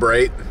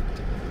celebrate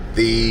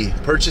the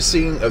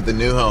purchasing of the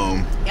new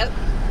home. Yep.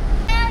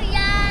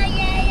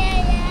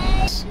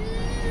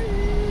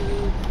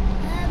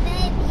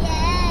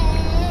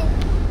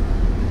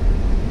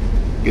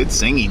 Good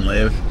singing,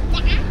 Liv.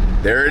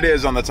 There it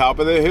is on the top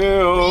of the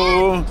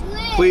hill.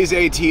 Please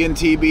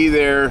AT&T be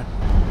there.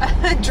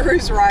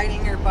 Drew's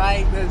riding her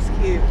bike. That's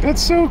cute.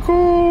 That's so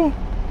cool.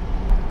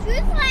 Drew's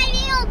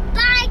riding a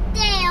bike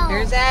there.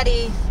 There's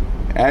Addie.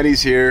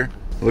 Addie's here.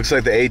 Looks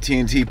like the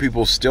AT&T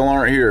people still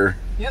aren't here.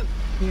 Yep.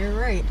 You're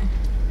right.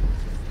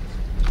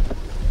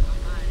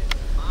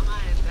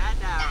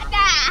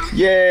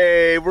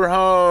 Yay, we're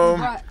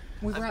home.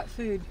 We brought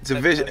food. It's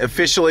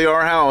officially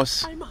our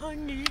house.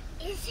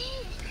 Is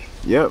it?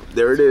 Yep,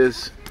 there it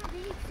is.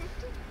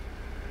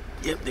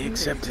 Yep, they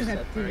accepted.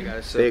 Alright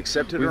guys, so They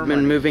accepted we've our been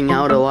money. moving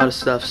out a lot of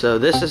stuff, so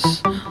this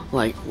is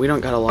like, we don't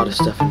got a lot of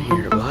stuff in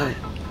here, but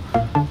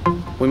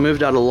we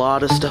moved out a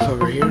lot of stuff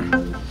over here.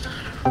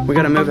 We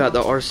gotta move out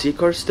the RC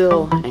car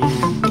still,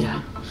 and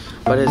yeah,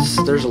 but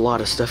there's a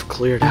lot of stuff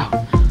cleared out.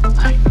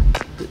 Like,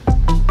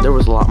 there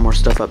was a lot more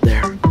stuff up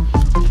there.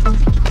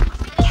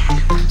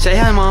 Say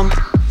hi, Mom.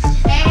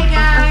 Hey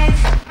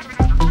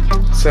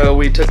guys. So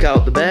we took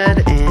out the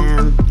bed,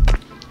 and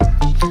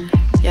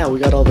yeah, we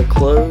got all the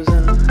clothes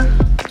and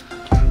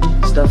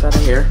stuff out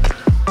of here.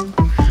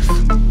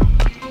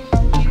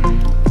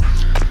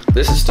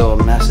 This is still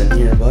a mess in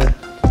here, but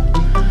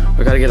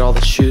we gotta get all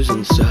the shoes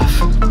and stuff.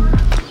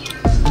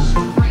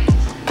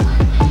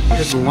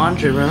 Here's the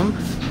laundry room.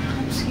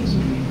 Excuse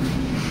me.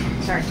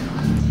 Sorry.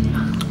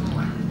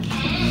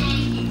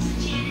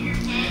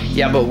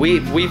 Yeah, but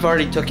we've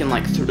already taken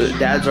like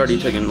Dad's already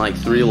taken like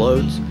 3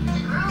 loads.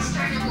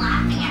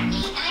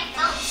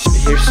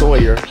 Here's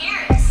Sawyer.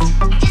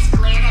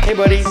 Hey,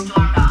 buddy.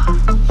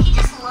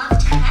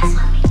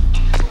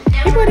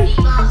 Hey, buddy.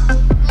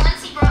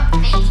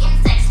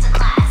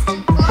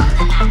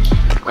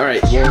 All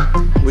right, well,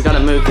 we gotta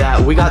move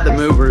that. We got the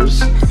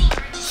movers,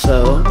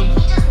 so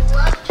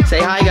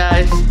say hi,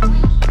 guys.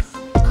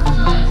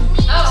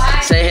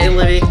 Say hey,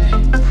 Livy.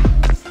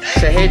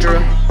 Say hey, Drew.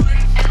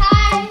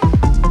 Hi.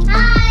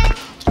 Hi.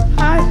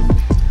 Hi.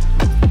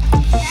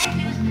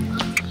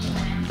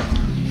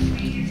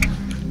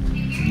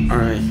 All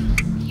right,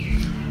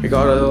 we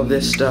got all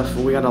this stuff.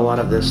 We got a lot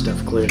of this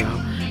stuff cleared out,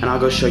 and I'll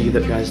go show you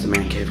the guys the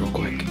man cave real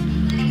quick.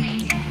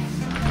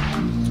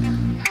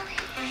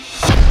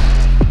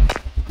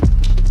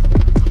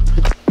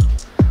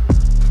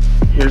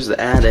 Here's the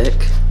attic,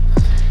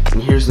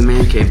 and here's the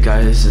man cave,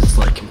 guys. It's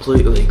like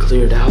completely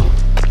cleared out.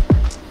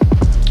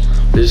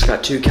 They just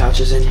got 2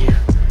 couches in here.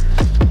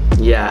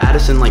 Yeah,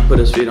 Addison like put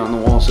his feet on the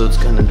wall, so it's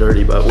kind of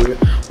dirty, but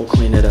we'll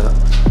clean it up.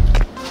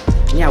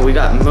 And yeah, we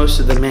got most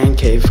of the man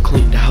cave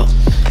cleaned out,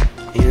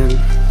 and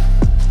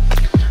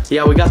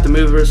yeah, we got the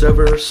movers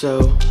over.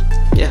 So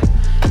yeah,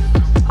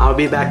 I'll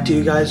be back to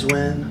you guys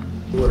when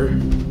we're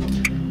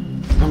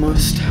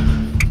almost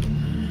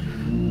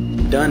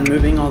done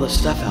moving all the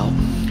stuff out.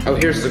 Oh,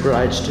 here's the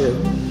garage too.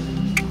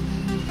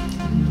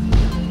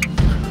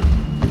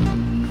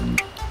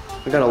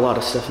 We got a lot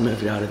of stuff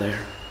moved out of there.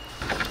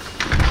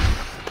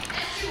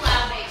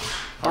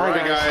 All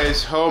right,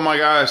 guys. Oh my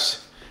gosh,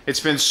 it's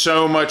been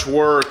so much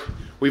work.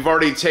 We've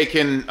already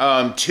taken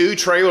 2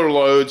 trailer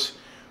loads.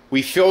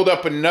 We filled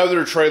up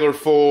another trailer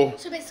full.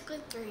 So basically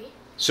 3.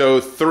 So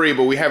 3,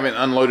 but we haven't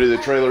unloaded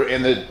the trailer,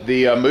 and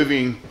the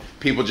moving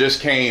people just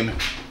came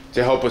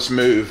to help us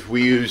move.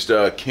 We used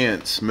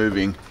Kent's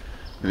Moving,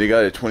 and they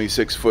got a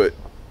 26-foot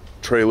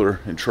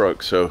trailer and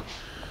truck, so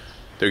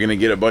they're gonna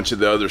get a bunch of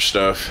the other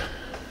stuff,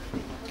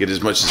 get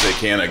as much as they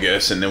can, I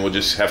guess, and then we'll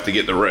just have to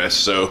get the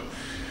rest. So,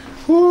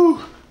 whoo!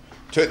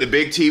 Took the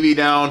big TV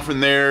down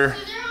from there,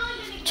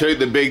 took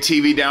the big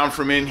TV down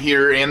from in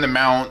here and the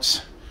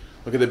mounts.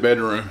 Look at the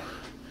bedroom.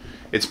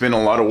 It's been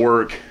a lot of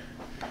work.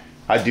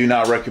 I do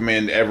not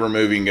recommend ever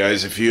moving,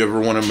 guys. If you ever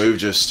want to move,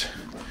 just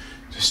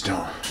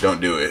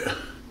don't do it.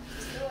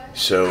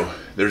 So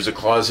there's a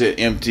closet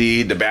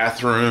empty, the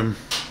bathroom.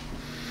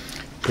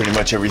 Pretty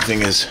much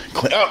everything is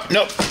clean. Oh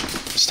no,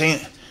 stay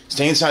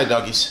inside,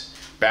 doggies.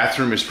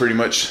 Bathroom is pretty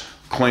much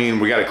clean.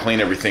 We got to clean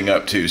everything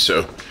up too,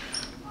 so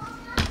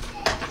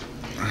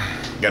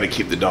got to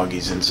keep the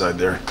doggies inside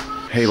there.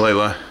 Hey,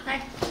 Layla.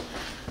 Hi.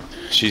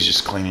 She's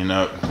just cleaning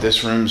up.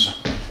 This room's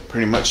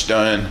pretty much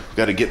done.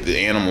 Got to get the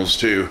animals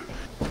too.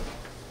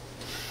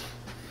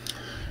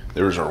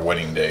 There was our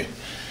wedding day.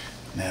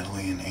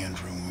 Natalie and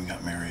Andrew when we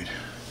got married.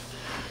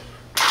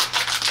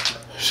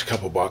 There's a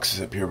couple boxes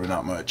up here, but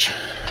not much.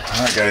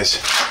 All right, guys.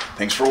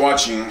 Thanks for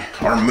watching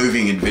our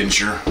moving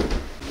adventure.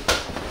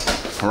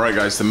 All right,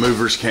 guys. The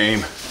movers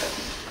came,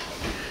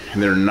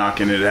 and they're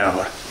knocking it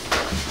out.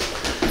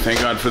 Thank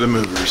God for the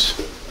movers.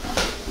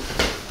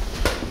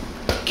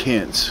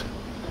 Kent's.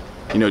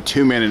 You know,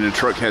 2 men in a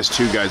truck has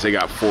 2 guys. They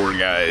got 4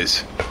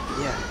 guys.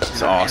 Yeah.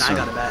 It's awesome.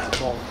 And I got a bag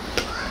full.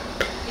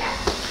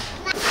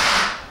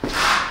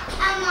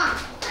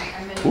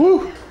 Woo!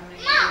 Mom,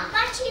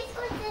 my cheese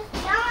was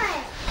this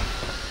done.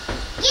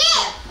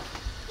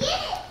 Get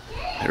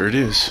it. There it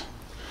is.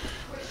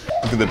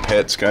 Look at the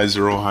pets, guys.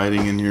 They're all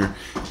hiding in here.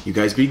 You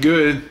guys be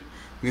good.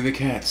 Look at the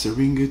cats. They're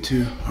being good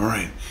too. All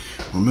right.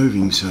 We're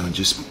moving, so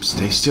just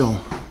stay still.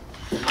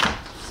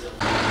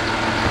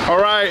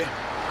 All right.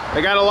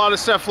 They got a lot of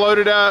stuff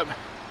loaded up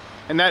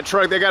in that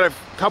truck. They got a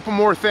couple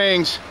more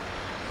things,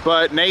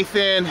 but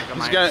Nathan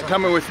is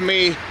coming with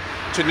me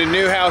to the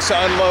new house to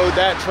unload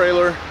that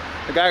trailer.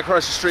 The guy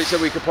across the street said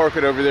we could park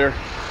it over there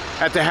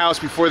at the house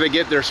before they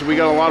get there, so we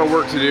got a lot of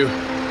work to do.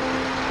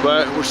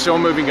 But we're still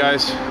moving,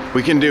 guys.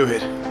 We can do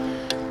it.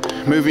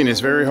 Moving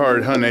is very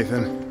hard, huh,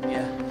 Nathan?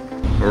 Yeah.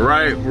 All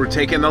right, we're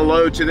taking the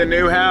load to the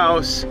new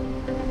house.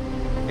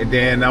 And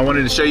then I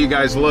wanted to show you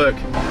guys, look,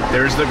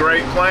 there's the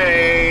Great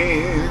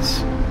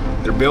Plains.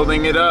 They're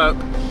building it up.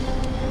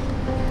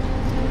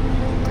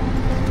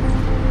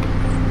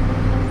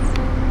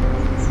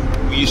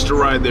 We used to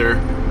ride there.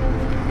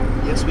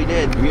 Yes, we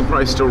did. We can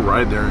probably still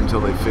ride there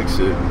until they fix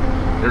it.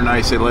 They're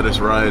nice, they let us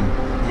ride.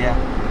 Yeah.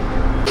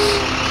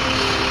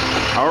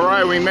 All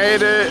right, we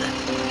made it.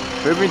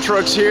 Moving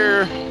truck's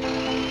here.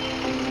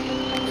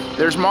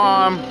 There's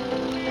Mom.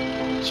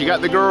 She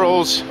got the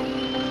girls.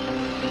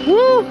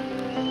 Woo!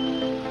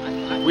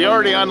 We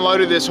already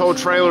unloaded this whole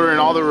trailer and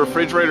all the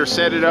refrigerator,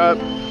 set it up.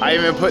 I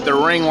even put the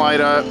ring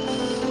light up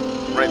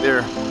right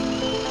there.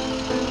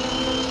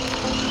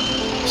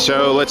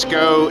 So let's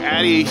go,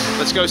 Addie.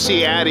 Let's go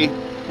see Addie.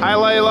 Hi,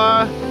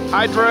 Layla.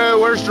 Hi, Drew.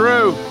 Where's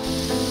Drew?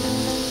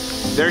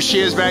 There she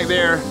is back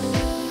there.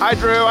 Hi,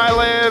 Drew. I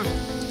live.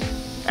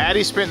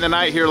 Addie spent the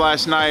night here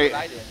last night.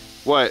 I did.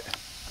 What?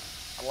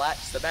 I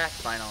latched the back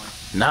finally.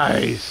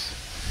 Nice.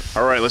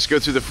 All right, let's go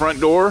through the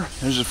front door.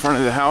 There's the front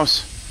of the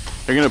house.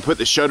 They're gonna put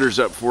the shutters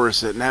up for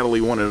us that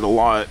Natalie wanted a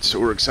lot, so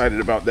we're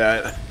excited about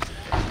that.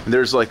 And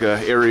there's like a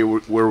area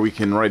where we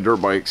can ride dirt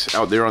bikes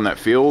out there on that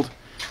field.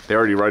 They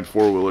already ride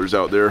 4-wheelers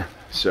out there,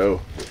 so.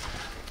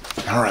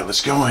 All right,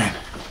 let's go in.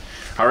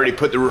 I already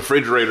put the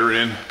refrigerator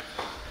in.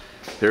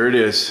 There it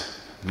is,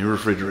 new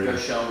refrigerator.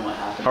 Show them what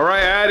happened. All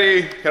right,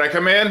 Addie, can I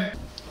come in?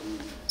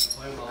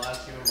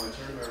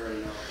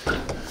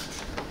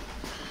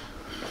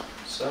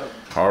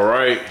 All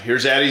right,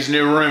 here's Addie's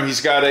new room.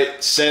 He's got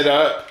it set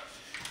up,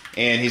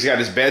 and he's got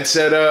his bed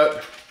set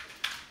up.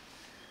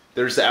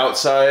 There's the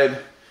outside.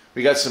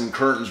 We got some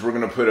curtains we're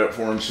gonna put up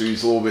for him, so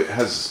he's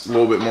has a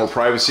little bit more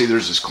privacy.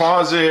 There's his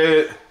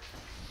closet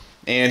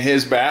and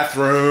his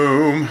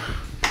bathroom.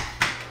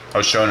 I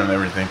was showing him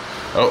everything.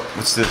 Oh,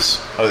 what's this?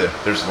 Oh,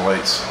 there's the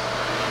lights.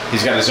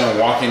 He's got his own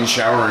walk-in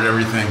shower and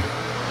everything.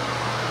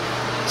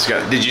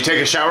 Did you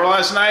take a shower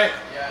last night?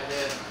 Yeah, I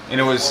did. And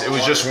it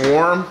was just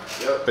warm?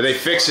 Yep. But they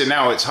fixed it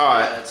now, it's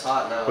hot. Yeah, it's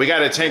hot now. We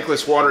got a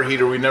tankless water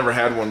heater, we never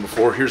had one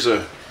before. Here's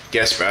a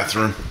guest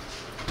bathroom.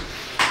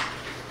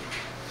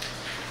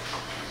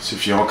 So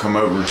if y'all come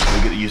over, we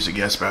get to use the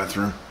guest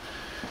bathroom.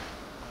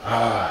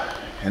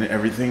 And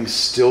everything's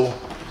still...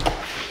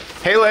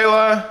 Hey,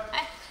 Layla.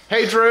 Hi.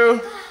 Hey,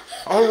 Drew.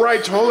 All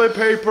right, toilet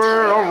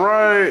paper, all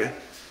right.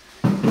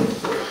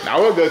 Now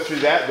we'll go through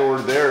that door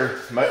there,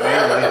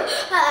 mainly.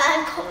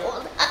 I'm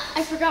cold.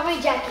 I forgot my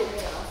jacket.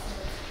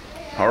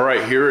 All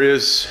right, here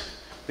is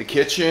the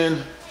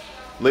kitchen.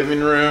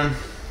 living room.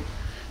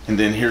 And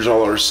then here's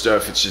all our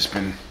stuff. It's just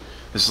been,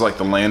 this is like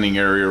the landing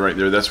area right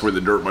there. That's where the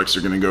dirt bikes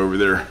are gonna go over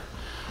there.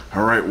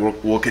 All right,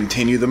 we'll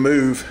continue the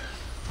move.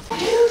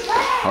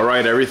 All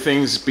right,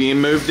 everything's being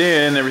moved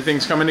in.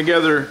 Everything's coming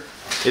together.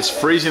 It's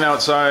freezing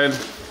outside.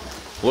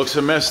 Looks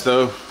a mess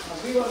though.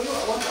 The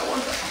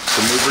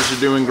movers are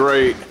doing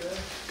great.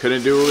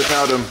 Couldn't do it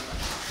without them.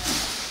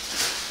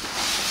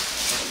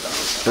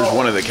 There's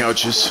one of the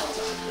couches.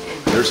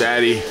 There's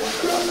Addie.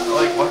 I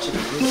like watching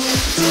it.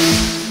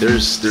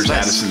 There's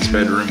Addison's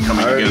bedroom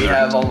coming together. I already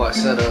have all my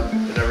setup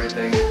and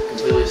everything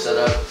completely set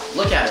up.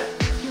 Look at it.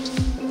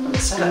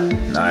 It's set up.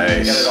 Nice.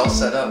 I got it all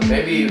set up.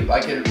 Maybe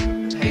I could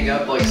hang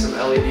up like some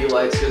LED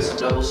lights, get some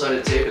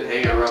double-sided tape, and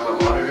hang it around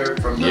my monitor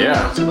from the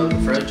mounts above the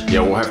fridge.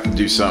 Yeah, we'll have to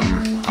do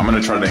something. I'm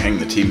gonna try to hang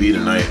the TV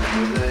tonight.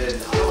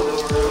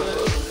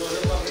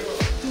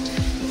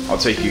 I'll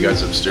take you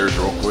guys upstairs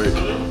real quick.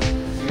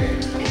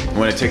 You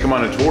want to take them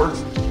on a tour?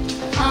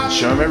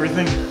 Show them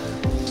everything?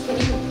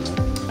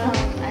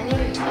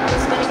 I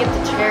was gonna get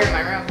the chair in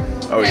my room.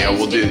 Oh yeah,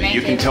 we'll do.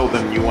 You can tell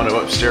them you want to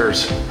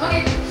upstairs.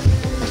 Okay.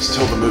 Let's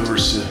tell the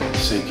movers to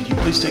say, could you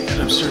please take that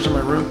upstairs in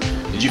my room?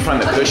 Did you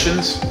find the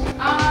cushions?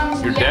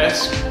 Your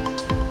desk?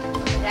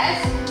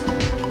 Desk?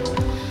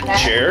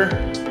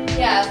 Chair?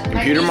 Yeah.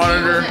 Computer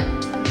monitor?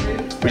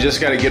 We just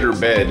got to get her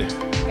bed.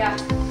 Yeah.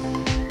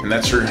 And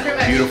that's her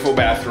beautiful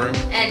bathroom.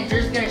 And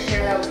Drew's gonna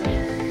share that with me.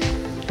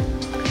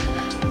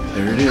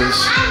 There it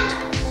is.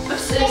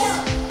 What's this?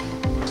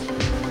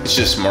 It's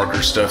just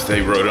marker stuff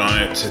they wrote on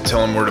it to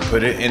tell them where to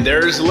put it. And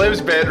there's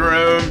Liv's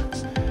bedroom.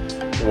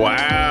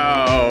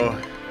 Wow.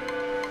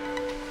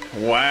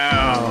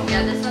 Wow.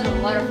 Yeah, this has a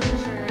lot of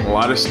furniture. A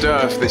lot of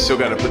stuff. They still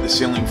got to put the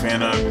ceiling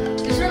fan up.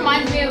 This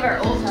reminds me of our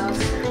old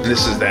house. And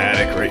this is the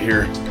attic right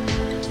here.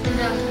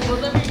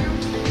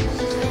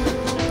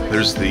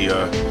 There's the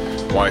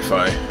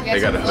Wi-Fi. They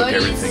got to hook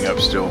everything up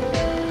still.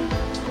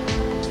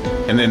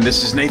 And then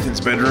this is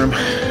Nathan's bedroom.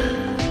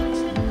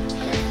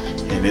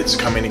 And it's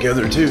coming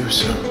together too,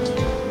 so.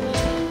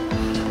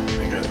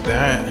 I got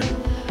that.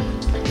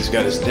 He's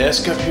got his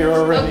desk up here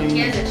already. Oh, he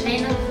has a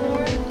chain on the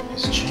floor.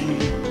 His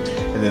chain.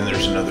 And then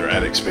there's another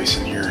attic space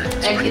in here.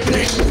 It's And pretty you can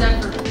big. use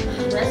that for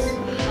rest.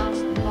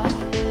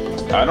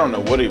 I don't know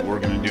what we're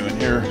gonna do in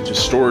here.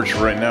 Just storage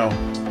right now.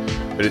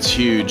 But it's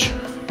huge.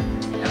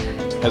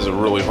 Has a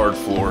really hard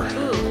floor.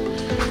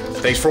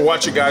 Thanks for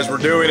watching, guys. We're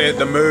doing it,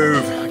 the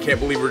move. I can't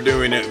believe we're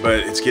doing it, but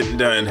it's getting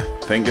done.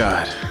 Thank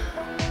God.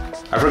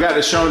 I forgot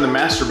to show them the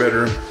master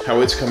bedroom,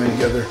 how it's coming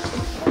together.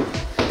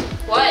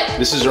 What?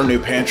 This is our new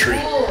pantry.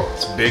 Cool.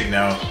 It's big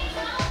now.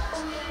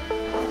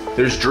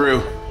 There's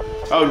Drew.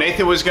 Oh,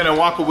 Nathan was gonna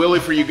walk a wheelie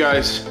for you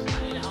guys.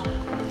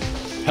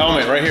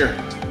 Helmet right here.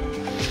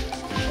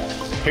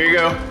 Here you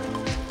go.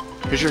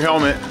 Here's your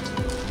helmet.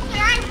 Can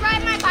I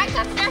ride my bike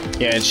up there?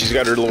 Yeah, and she's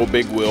got her little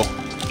big wheel.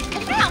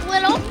 It's not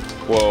little.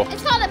 Whoa.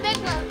 It's called a big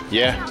one.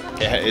 Yeah,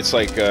 it's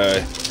like,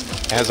 it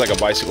has like a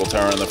bicycle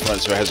tire on the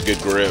front, so it has good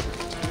grip.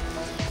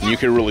 And you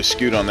can really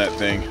scoot on that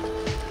thing.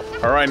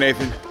 All right,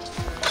 Nathan.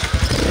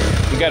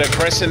 You got to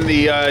press in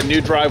the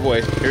new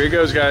driveway. Here he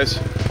goes, guys.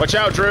 Watch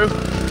out, Drew.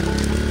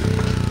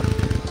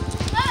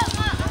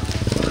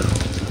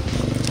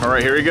 All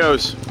right, here he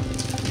goes.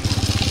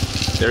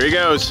 There he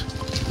goes.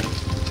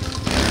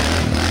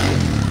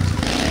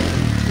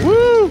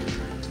 Woo!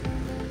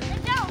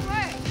 It don't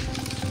work.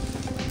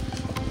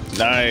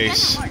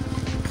 Nice.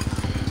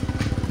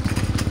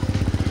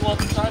 Well,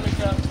 the time to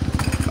go.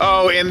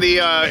 Oh, in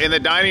the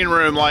dining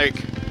room, like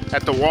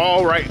at the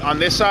wall, right on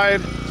this side.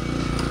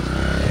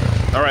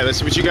 All right, let's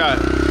see what you got.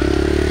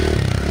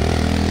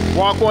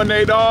 Walk one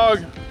day,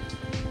 dog.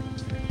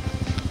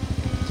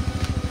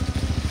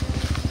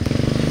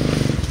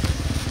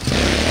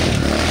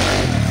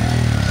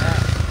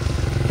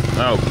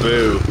 Oh,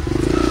 boo.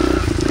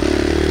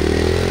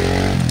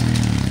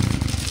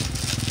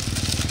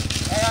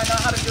 Hey, I know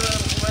how to do a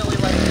wheelie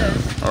like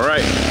this. All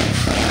right.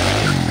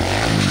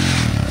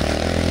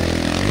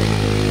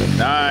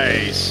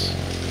 Nice.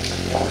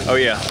 Oh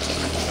yeah.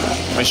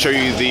 I'm gonna show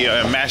you the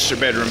master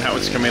bedroom, how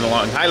it's coming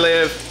along. Hi,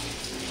 Liv.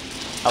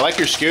 I like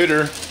your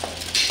scooter. I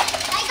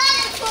got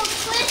it for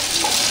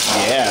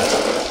Christmas. Yeah.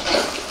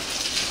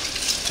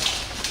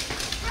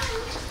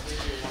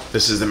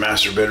 This is the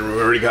master bedroom.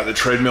 We already got the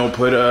treadmill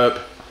put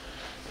up.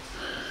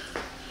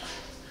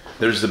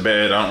 There's the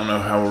bed. I don't know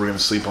how we're gonna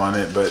sleep on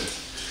it, but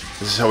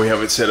this is how we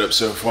have it set up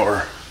so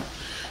far.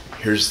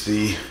 Here's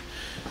the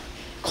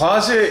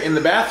closet in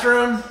the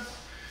bathroom.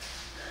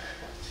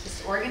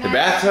 The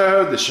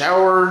bathtub, the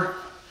shower.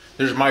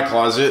 There's my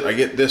closet. I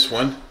get this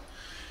one.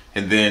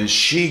 And then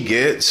she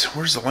gets,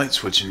 where's the light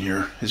switch in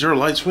here? Is there a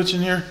light switch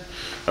in here?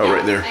 Oh,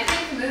 right there. I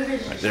think the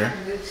movers Right are there.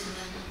 trying to move some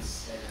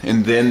things.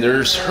 And then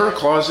there's her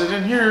closet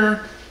in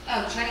here.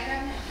 Oh, China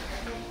cabinet?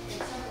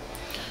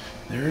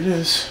 There it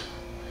is.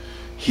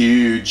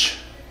 Huge.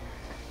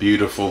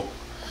 Beautiful.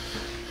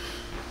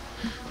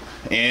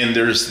 And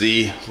there's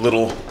the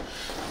little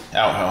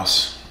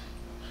outhouse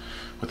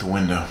with the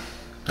window.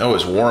 Oh,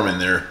 it's warm in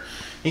there.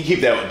 You can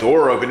keep that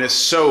door open. It's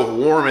so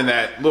warm in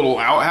that little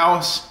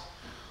outhouse.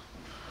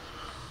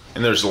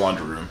 And there's the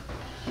laundry room.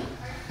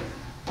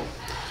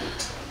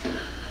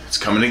 It's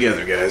coming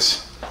together,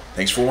 guys.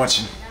 Thanks for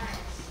watching.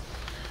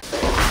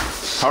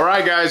 All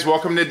right, guys,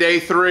 welcome to day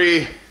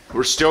 3.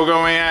 We're still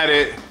going at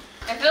it.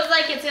 It feels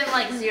like it's in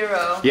like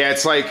 0. Yeah,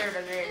 it's like,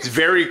 it's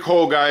very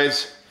cold,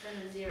 guys.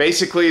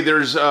 Basically,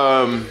 there's,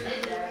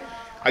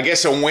 I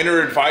guess, a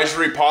winter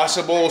advisory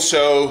possible,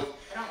 so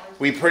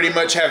we pretty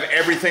much have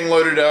everything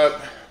loaded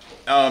up.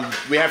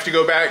 We have to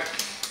go back.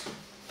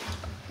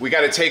 We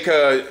got to take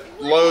a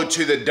load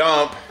to the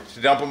dump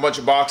to dump a bunch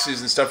of boxes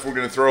and stuff we're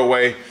going to throw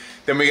away.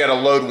 Then we got to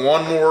load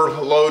one more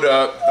load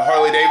up. The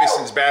Harley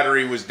Davidson's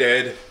battery was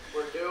dead,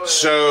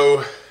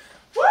 so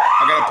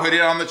I got to put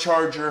it on the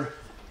charger.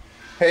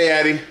 Hey,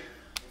 Addie.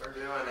 We're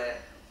doing it.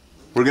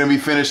 We're gonna be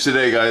finished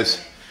today,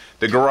 guys.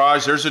 The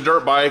garage, there's the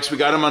dirt bikes. We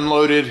got them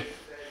unloaded,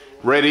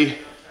 ready.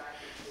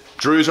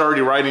 Drew's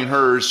already riding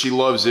hers. She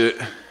loves it.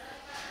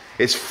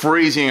 It's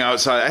freezing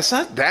outside. That's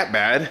not that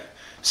bad.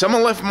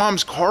 Someone left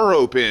Mom's car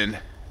open.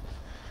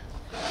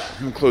 I'm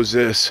gonna close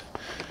this.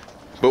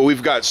 But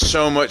we've got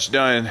so much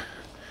done.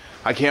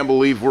 I can't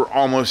believe we're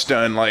almost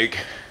done. Like,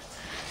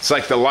 it's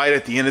like the light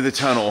at the end of the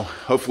tunnel.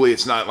 Hopefully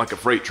it's not like a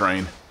freight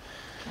train.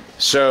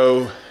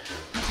 So,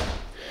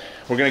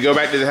 we're gonna go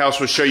back to the house.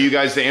 We'll show you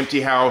guys the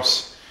empty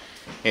house,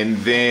 and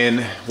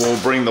then we'll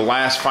bring the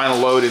last final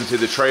load into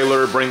the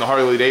trailer, bring the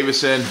Harley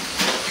Davidson,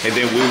 and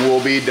then we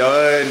will be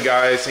done,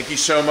 guys. Thank you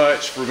so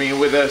much for being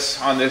with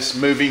us on this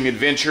moving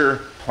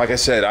adventure. Like I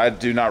said, I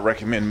do not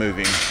recommend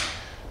moving,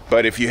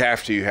 but if you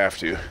have to, you have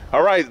to.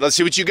 All right, let's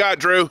see what you got,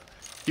 Drew.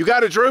 You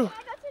got it, Drew? Can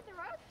I go through the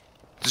road?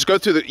 Just go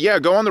through the, yeah,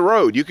 go on the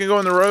road. You can go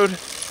on the road.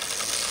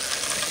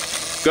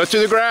 Go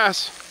through the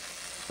grass.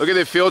 Look at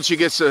the field she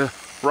gets to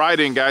ride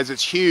in, guys.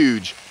 It's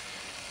huge.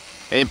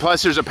 And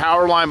plus there's a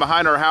power line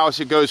behind our house.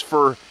 It goes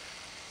for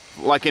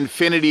like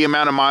infinity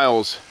amount of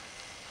miles.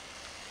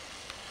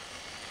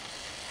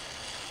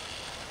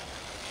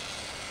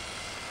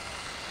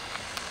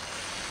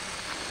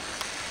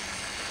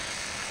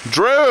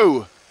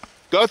 Drew,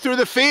 go through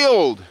the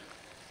field.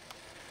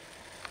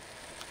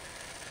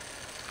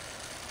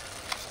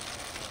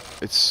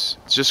 It's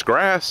just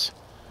grass.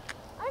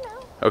 I know.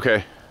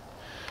 Okay.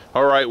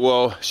 All right,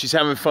 well, she's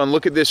having fun.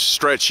 Look at this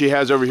stretch she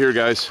has over here,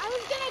 guys. I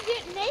was gonna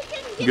do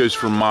Nathan. It goes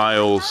for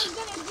miles.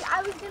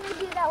 I was gonna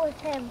do that with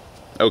him.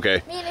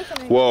 Okay. Me and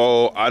Nathan.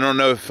 Well, I don't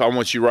know if I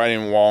want you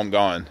riding while I'm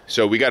gone.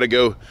 So we got to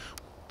go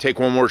take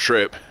one more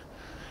trip.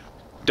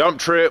 Dump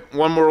trip,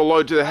 one more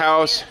load to the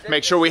house.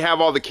 Make sure we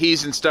have all the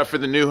keys and stuff for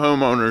the new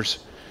homeowners.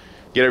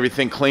 Get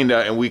everything cleaned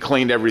up, and we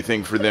cleaned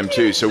everything for them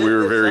too. So we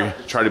were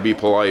try to be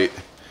polite.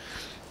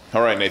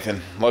 All right, Nathan,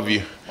 love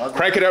you.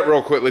 Crank it up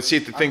real quick. Let's see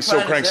if the thing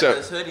still cranks up.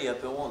 This hoodie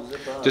up. It won't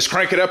zip up. Just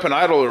crank it up and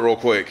idle it real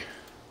quick.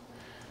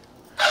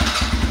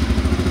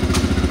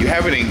 You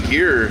have it in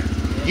gear.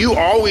 You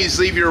always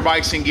leave your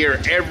bikes in gear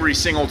every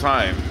single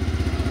time.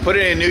 Put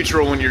it in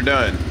neutral when you're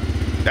done.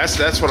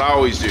 That's what I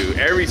always do.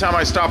 Every time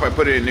I stop, I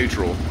put it in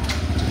neutral.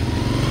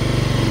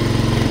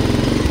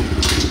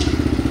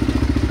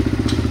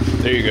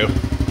 There you go.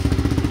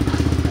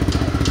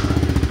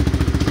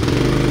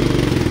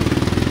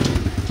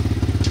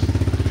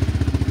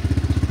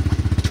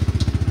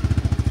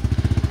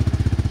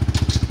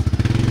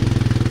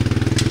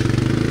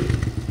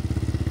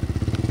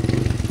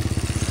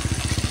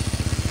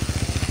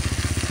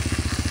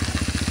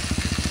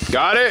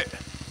 Got it?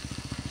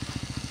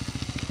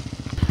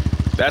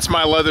 That's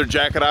my leather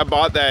jacket. I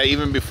bought that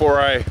even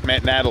before I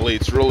met Natalie.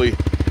 It's really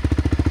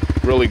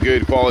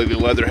good quality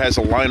leather. It has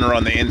a liner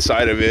on the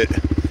inside of it,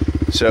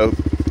 so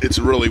it's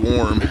really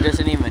warm. It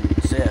doesn't even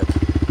zip.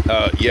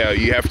 Yeah,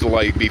 you have to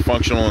like be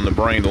functional in the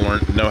brain to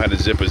know how to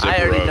zip a zipper up.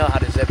 I already know how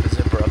to zip a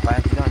zipper up.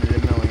 I've done it a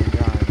million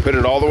times. Put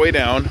it all the way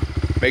down.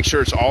 Make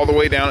sure it's all the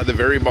way down at the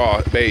very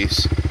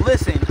base.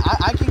 Listen,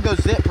 I can go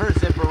zip her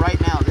zipper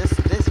right now. This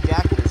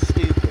jacket is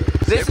stupid.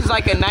 This is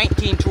like a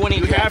 1920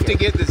 You have to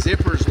get the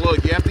zippers,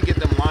 look, you have to get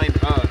them lined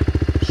up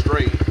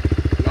straight.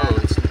 Yeah. Oh,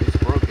 it's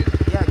broken.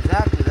 Yeah,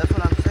 exactly. That's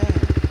what I'm saying.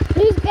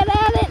 Who's good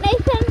at it,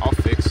 Nathan? I'll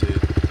fix it.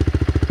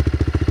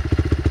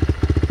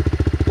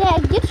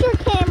 Dad, get your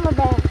camera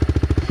back.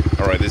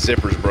 All right, the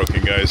zipper's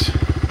broken, guys.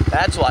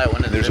 That's why I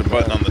wanted to There's a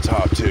button on the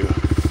top, too.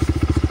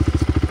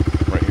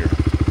 Right here.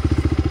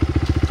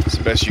 It's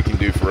the best you can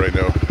do for right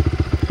now.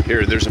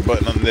 Here, there's a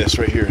button on this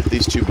right here.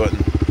 These two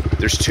buttons.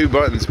 There's two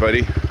buttons,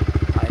 buddy.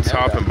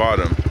 Top and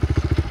bottom.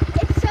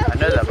 It's so I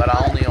know that, but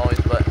I only always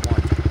button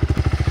one.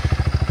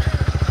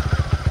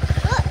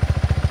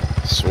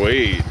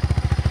 Sweet.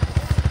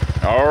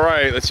 All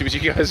right, let's see what you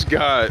guys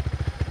got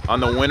on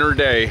the winter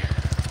day. What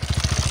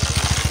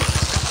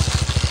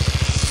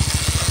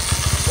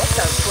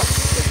the fuck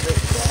is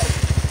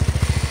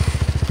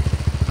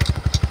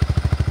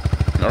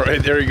this? All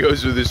right, there he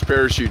goes with his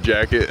parachute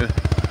jacket.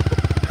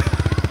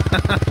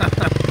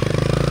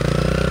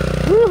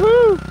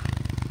 Woohoo!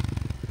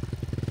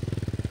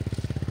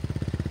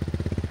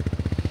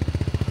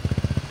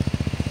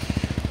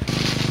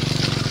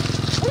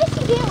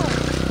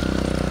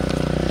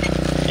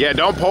 Yeah,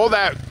 don't pull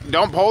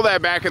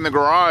that back in the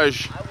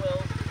garage. I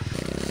will.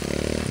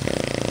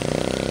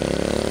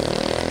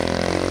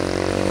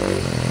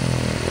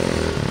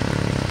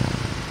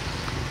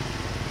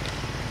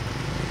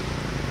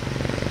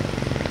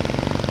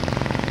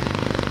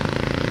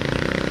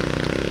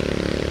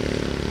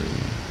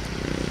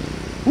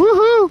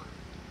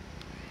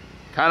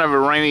 Kind of a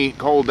rainy,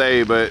 cold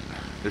day, but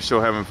they're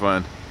still having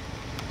fun.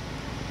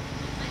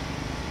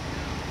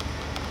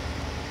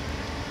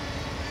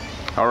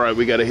 All right,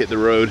 we got to hit the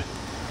road.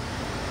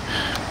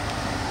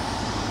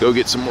 Go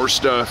get some more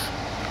stuff.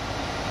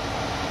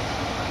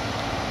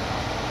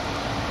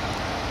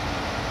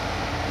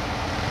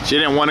 She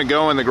didn't want to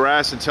go in the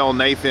grass until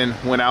Nathan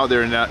went out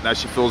there, and now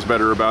she feels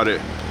better about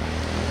it.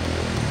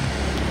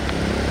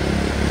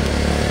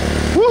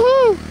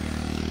 Woohoo!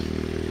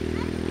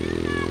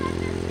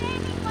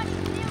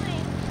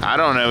 I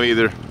don't know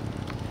either.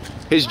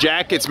 His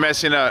jacket's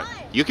messing up.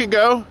 You can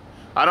go.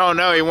 I don't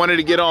know. He wanted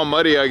to get all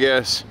muddy, I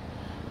guess.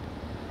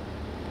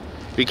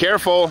 Be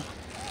careful.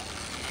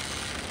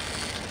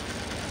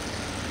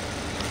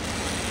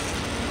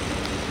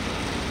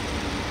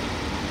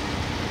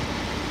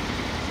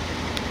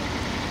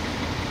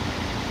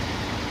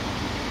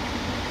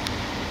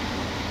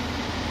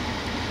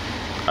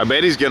 I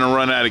bet he's gonna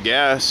run out of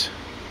gas.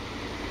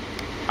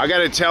 I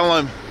gotta tell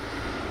him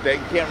that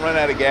he can't run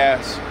out of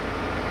gas,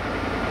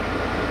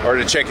 or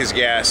to check his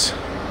gas.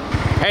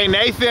 Hey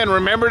Nathan,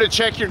 remember to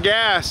check your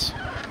gas.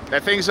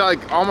 That thing's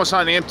like almost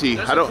on empty.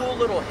 There's a cool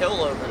little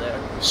hill over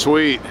there.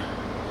 Sweet.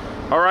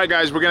 All right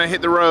guys, we're gonna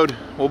hit the road.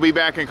 We'll be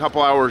back in a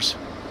couple hours.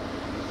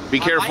 Be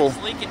careful. My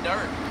bike's leaking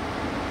dirt.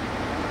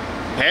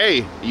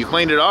 Hey, you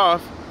cleaned it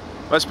off.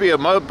 Must be a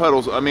mud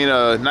puddle, I mean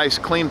a nice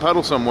clean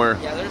puddle somewhere.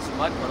 Yeah, there's some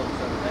mud puddles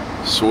over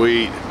there.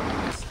 Sweet.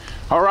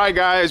 All right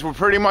guys, we're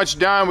pretty much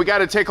done. We got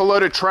to take a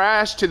load of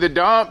trash to the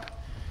dump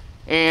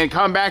and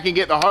come back and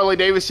get the Harley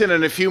Davidson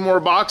and a few more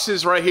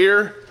boxes right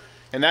here.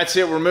 And that's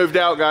it, we're moved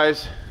out,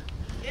 guys.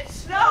 It's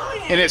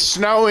snowing! And it's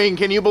snowing,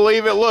 can you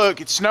believe it?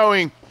 Look, it's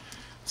snowing.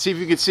 Let's see if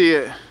you can see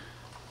it.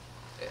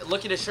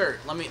 Look at his shirt,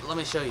 let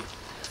me show you.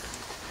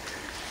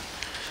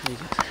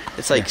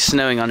 It's like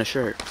snowing on a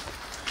shirt.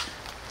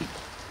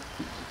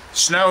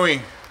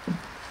 Snowing.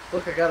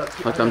 Look, I got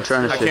a. Look, I'm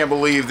trying to. I can't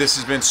believe this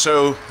has been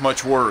so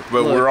much work,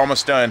 but we're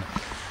almost done.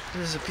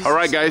 All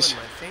right, guys.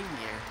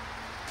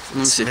 Let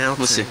me see.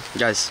 Let's see,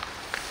 guys.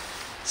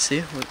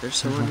 See, look, there's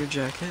some on your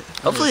jacket.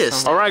 Hopefully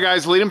it's. All right,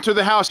 guys, lead them to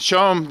the house.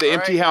 Show them the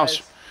empty house.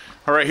 Guys.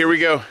 All right, here we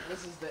go.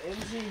 This is the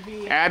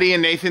MTV. Addie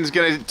and Nathan's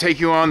gonna take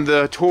you on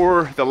the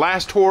tour, the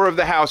last tour of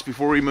the house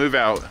before we move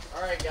out.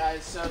 Alright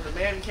guys, so the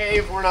man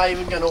cave, we're not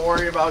even gonna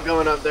worry about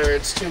going up there.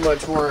 It's too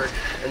much work.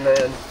 And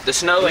then The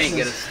snow ain't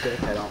gonna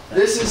stick, I don't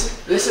think.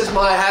 this is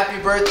my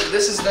happy birthday.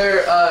 This is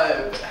their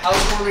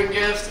housewarming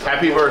gift.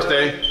 Happy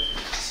birthday.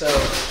 So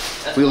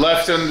We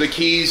left them the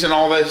keys and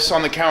all this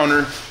on the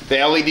counter.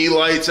 The LED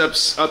lights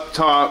up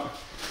top.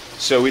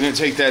 So we didn't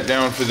take that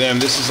down for them.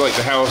 This is like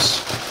the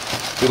house.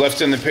 We left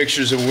them the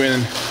pictures of when,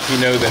 you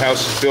know, the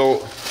house was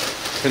built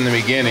from the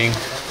beginning.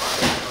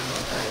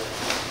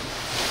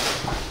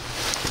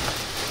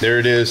 There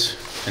it is.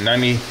 And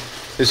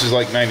this is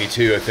like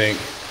 92, I think.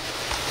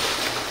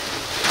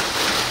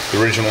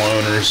 The original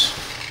owners.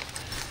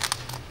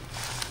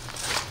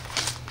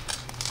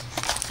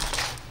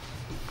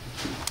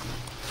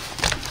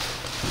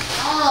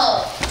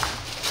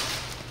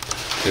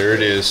 There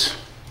it is,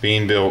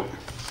 being built.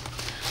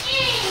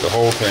 The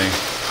whole thing.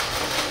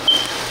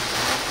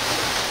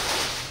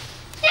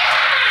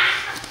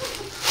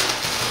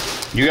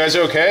 You guys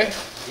okay?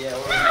 yeah,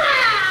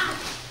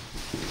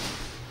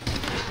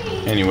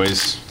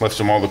 Anyways, left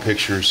them all the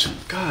pictures.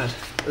 God,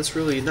 that's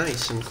really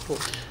nice and cool.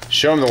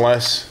 Show them the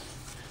last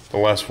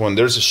one.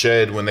 There's a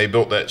shed when they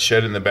built that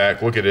shed in the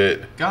back. Look at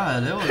it.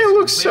 God, It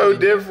looks so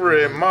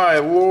different. My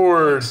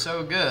lord.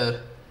 So good.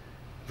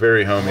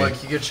 Very homey.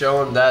 Like you could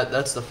show them that.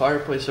 That's the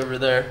fireplace over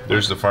there.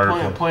 There's the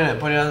fireplace. Point out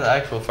the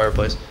actual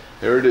fireplace.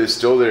 There it is,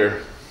 still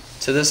there.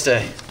 To this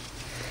day.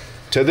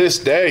 To this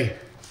day.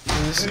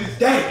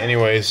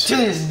 Anyways, To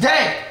this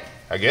day.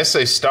 I guess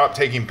they stopped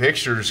taking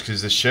pictures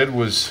because the shed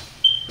was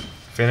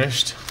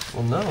finished.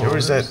 Well, no. There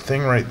was that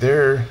thing right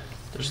there.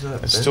 There's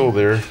that. It's still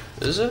there.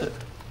 Is it?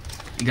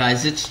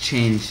 Guys, it's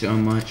changed so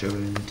much over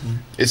the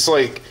time. It's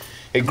like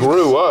it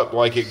grew up.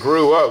 Like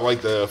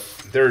the.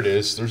 There it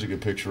is. There's a good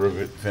picture of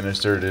it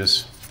finished. There it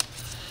is.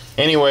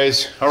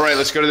 Anyways, all right,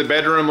 let's go to the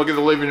bedroom. Look at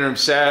the living room.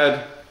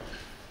 Sad.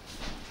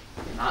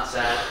 Not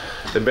sad.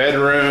 The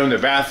bedroom, the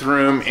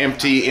bathroom,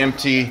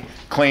 empty,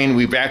 clean.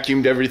 We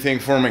vacuumed everything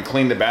for them and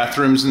cleaned the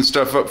bathrooms and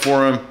stuff up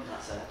for them.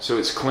 So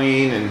it's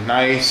clean and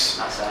nice.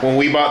 When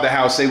we bought the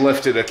house, they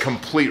left it a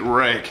complete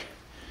wreck.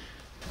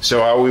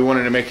 So we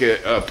wanted to make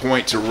a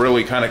point to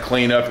really kind of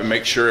clean up and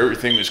make sure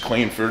everything was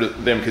clean for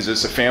them because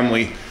it's a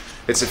family.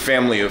 It's a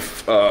family of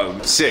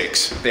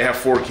 6. They have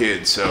 4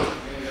 kids, so,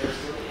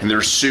 and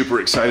they're super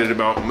excited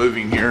about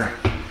moving here.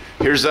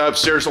 Here's the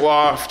upstairs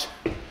loft.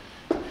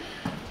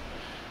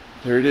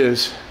 There it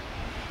is.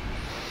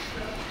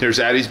 There's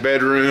Addie's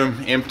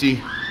bedroom,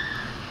 empty.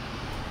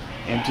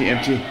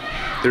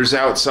 There's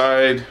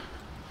outside.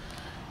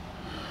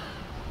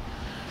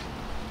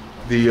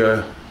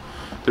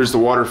 There's the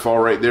waterfall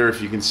right there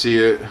if you can see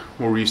it,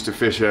 where we used to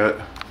fish at.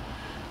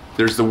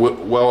 There's the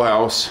well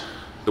house,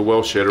 the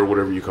well shed or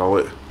whatever you call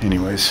it.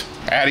 Anyways,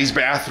 Addie's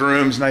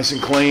bathroom's nice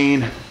and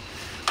clean.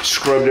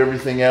 Scrubbed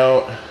everything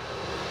out.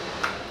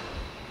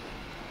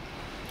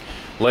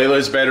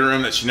 Layla's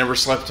bedroom that she never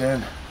slept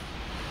in.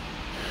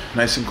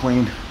 Nice and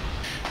clean.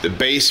 The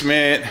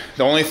basement.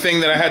 The only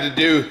thing that I had to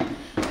do,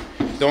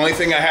 the only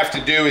thing I have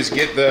to do is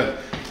get the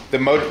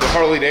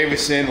Harley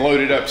Davidson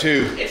loaded up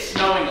too. It's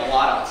snowing a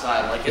lot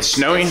outside. Like it's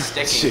snowing? It's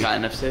sticking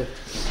kind of too.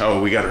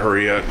 Oh, we gotta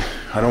hurry up.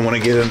 I don't want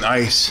to get in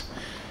ice.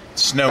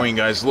 It's snowing,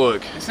 guys,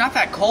 look. It's not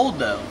that cold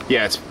though.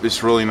 Yeah,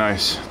 it's really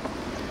nice.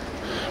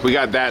 We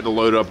got that to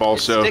load up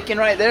also. It's sticking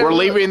right there. We're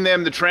leaving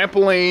them the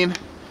trampoline,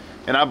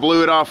 and I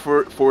blew it off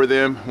for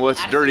them. Well,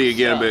 it's dirty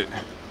again, but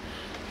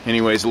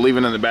anyways,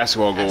 leaving in the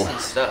basketball goal.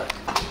 Stuck.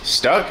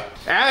 Stuck?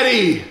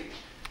 Addie!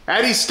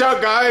 Addie's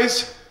stuck,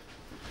 guys.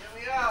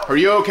 Are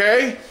you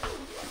okay?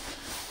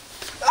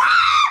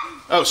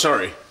 Oh,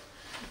 sorry.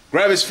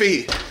 Grab his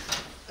feet.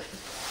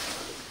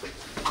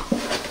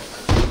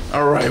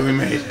 All right, we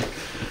made it.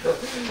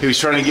 He was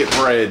trying to get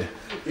bread.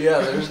 Yeah,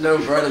 there's no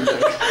bread in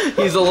there.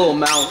 He's a little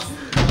mouse.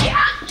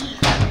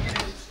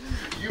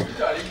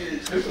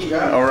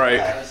 All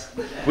right.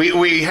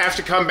 We have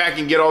to come back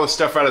and get all the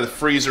stuff out of the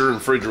freezer and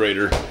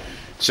refrigerator.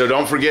 So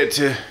don't forget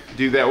to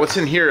do that. What's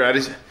in here,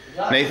 Nathan?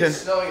 It's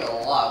snowing a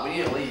lot. We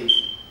need to leave.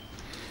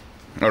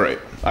 All right.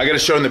 I got to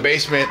show in the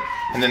basement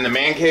and then the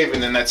man cave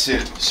and then that's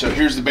it. So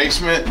here's the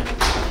basement.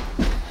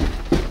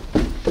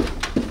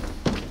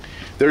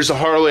 There's the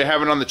Harley. I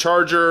have it on the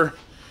charger.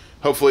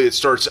 Hopefully it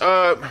starts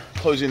up.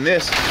 Closing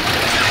this.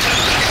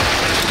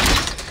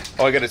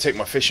 Oh, I got to take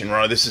my fishing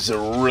rod. This is a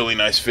really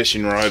nice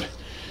fishing rod.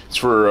 It's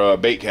for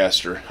bait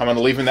caster. I'm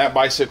gonna leave in that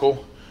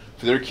bicycle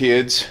for their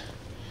kids,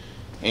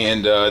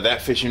 and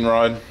that fishing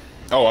rod.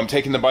 Oh, I'm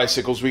taking the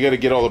bicycles. We got to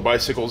get all the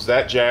bicycles,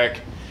 that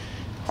jack,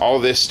 all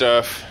this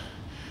stuff.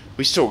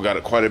 We still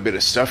got quite a bit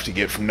of stuff to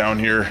get from down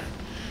here,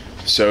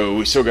 so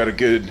we still got a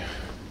good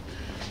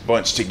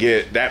bunch to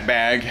get. That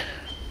bag.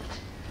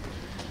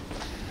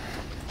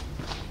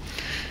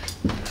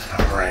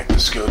 All right,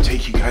 let's go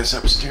take you guys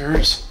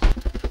upstairs.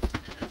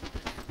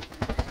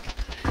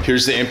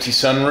 Here's the empty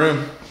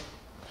sunroom.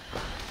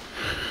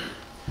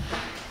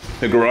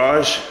 The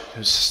garage,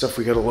 there's stuff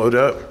we gotta load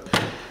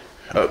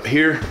up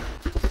here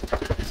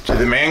to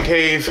the man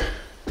cave,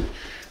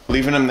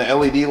 leaving them the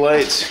LED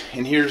lights,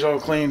 and here's all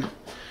clean.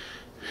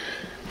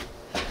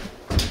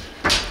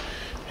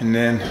 And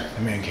then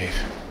the man cave.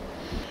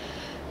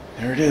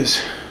 There it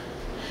is.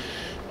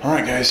 All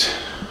right, guys,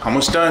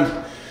 almost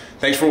done.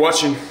 Thanks for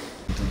watching.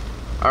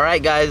 All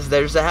right, guys,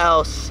 there's the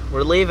house.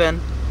 We're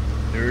leaving.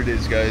 There it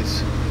is,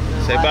 guys.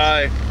 Say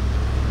bye.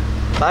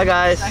 Bye,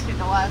 guys. Second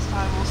to last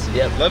time we'll see.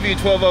 Yep. Love you,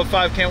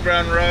 1205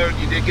 Campground Road.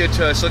 You did good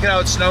to us. Look at how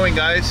it's snowing,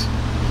 guys.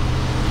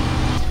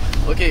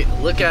 Look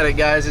at it,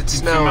 guys. It's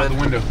snowing. Out the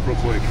window real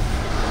quick.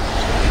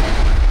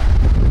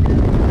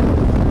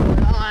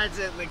 Oh, it's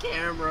in the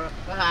camera.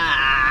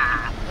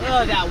 Ah.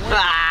 Oh, that one.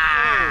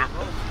 Ah.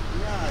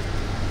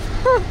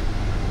 Oh,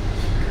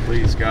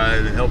 please,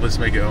 God, help us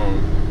make it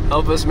home.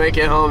 Help us make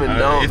it home and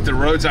don't. If the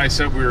roads ice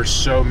up, we are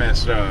so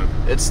messed up.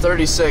 It's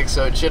 36,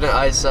 so it shouldn't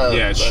ice up.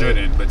 Yeah, it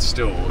shouldn't, but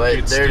still.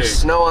 But there's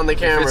snow on the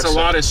camera. If it's a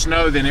lot of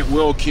snow, then it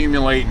will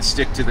accumulate and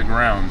stick to the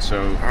ground,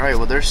 so. All right,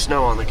 well, there's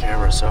snow on the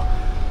camera, so.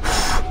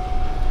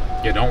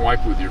 Yeah, don't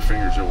wipe with your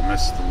fingers, it will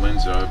mess the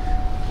lens up.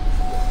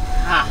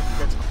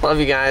 Love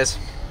you guys.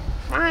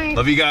 Bye.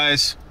 Love you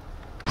guys.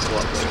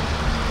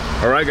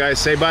 All right, guys,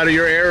 say bye to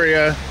your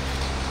area.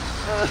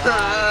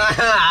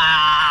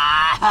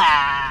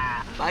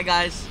 Bye,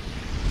 guys.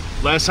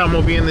 Last time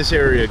we'll be in this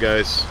area,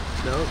 guys.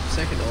 Nope,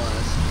 second to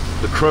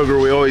last. The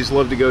Kroger we always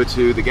love to go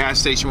to. The gas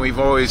station we've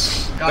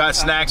always got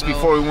snacks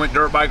before we went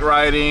dirt bike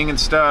riding and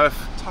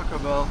stuff. Taco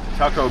Bell.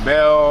 Taco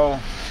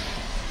Bell.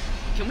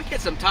 Can we get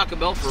some Taco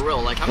Bell for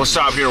real? Like, We'll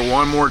stop here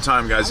one more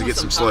time, guys, to get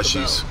some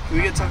slushies. Can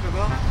we get Taco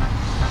Bell?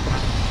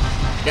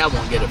 Dad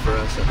won't get it for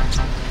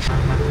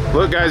us.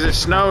 Look, guys, it's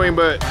snowing,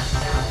 but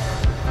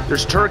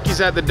there's turkeys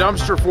at the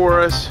dumpster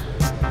for us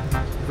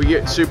if we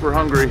get super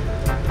hungry.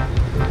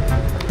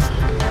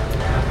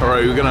 All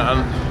right, we're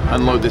gonna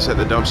unload this at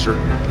the dumpster.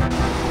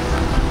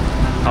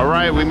 All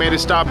right, we made a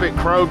stop at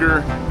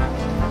Kroger.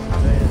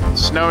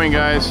 It's snowing,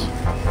 guys.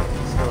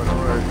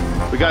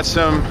 We got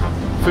some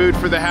food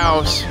for the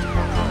house.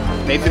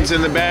 Nathan's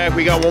in the back.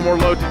 We got one more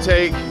load to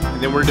take,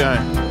 and then we're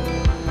done.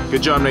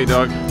 Good job, Nate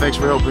Dog. Thanks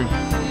for helping.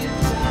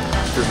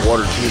 There's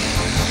water too.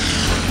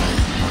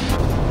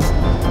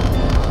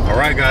 All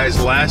right,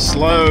 guys, last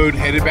load.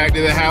 Headed back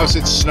to the house.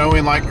 It's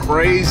snowing like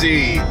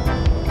crazy.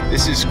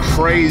 This is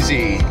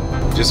crazy.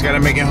 Just gotta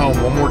make it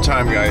home one more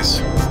time,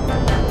 guys.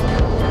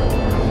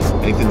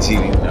 Nathan's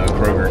eating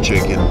Kroger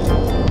chicken.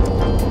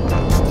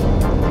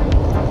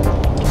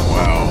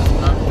 Wow.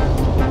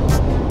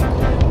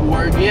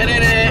 We're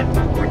getting it.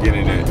 We're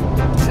getting it.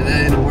 And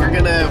then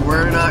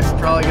we're not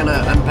probably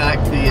gonna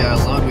unpack the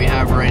load we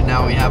have right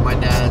now. We have my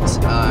dad's,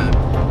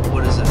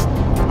 what is it?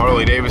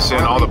 Harley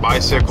Davidson, all the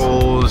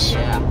bicycles,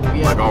 Yeah.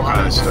 like all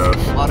kind of stuff.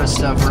 A lot of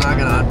stuff. We're not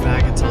gonna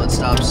unpack until it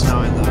stops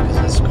snowing though,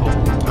 because it's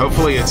cold.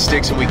 Hopefully it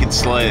sticks and we can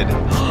sled.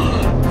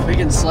 If we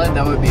can sled,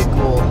 that would be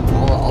cool.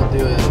 I'll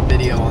do a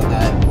video on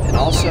that. And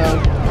also,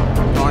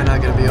 probably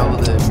not gonna be able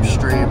to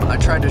stream. I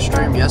tried to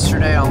stream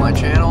yesterday on my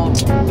channel.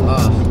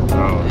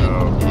 Oh,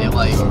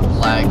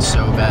 It's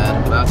so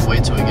bad. I'll have to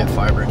wait till we get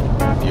fiber.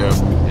 Yep.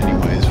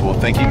 Anyways, well,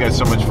 thank you guys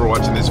so much for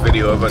watching this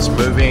video of us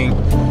moving.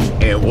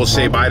 And we'll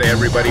say bye to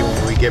everybody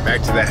when we get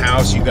back to the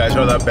house. You guys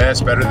are the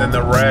best, better than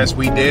the rest.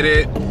 We did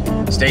it.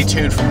 Stay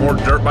tuned for more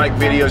dirt bike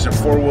videos and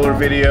four-wheeler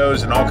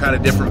videos and all kind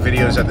of different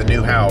videos at the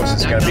new house.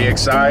 It's gonna be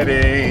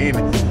exciting.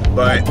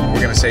 But we're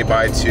gonna say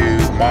bye to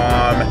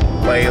Mom,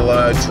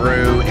 Layla,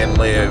 Drew, and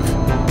Liv,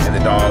 and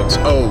the dogs.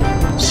 Oh,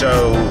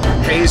 so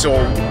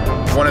Hazel,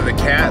 one of the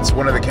cats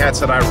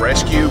that I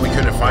rescued, we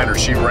couldn't find her.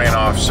 She ran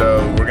off,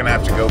 so we're gonna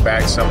have to go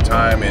back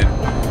sometime and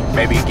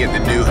maybe get the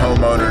new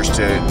homeowners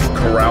to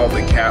corral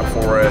the cat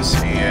for us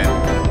and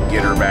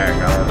get her back.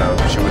 I don't know,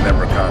 she would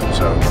never come,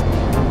 so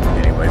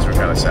anyways, we're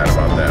kind of sad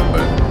about that,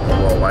 but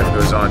oh well, life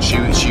goes on. She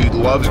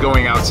loves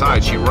going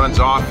outside. She runs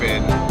off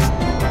and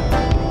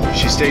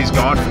she stays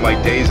gone for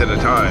like days at a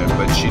time,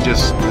 but she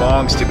just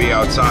longs to be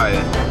outside.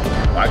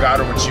 I got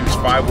her when she was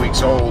 5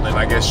 weeks old, and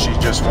I guess she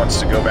just wants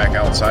to go back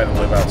outside and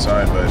live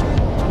outside, but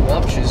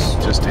well, she's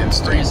just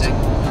instinct. freezing.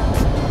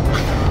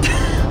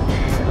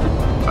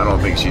 I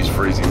don't think she's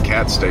freezing.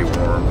 Cats stay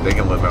warm. They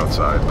can live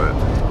outside, but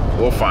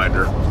we'll find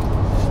her.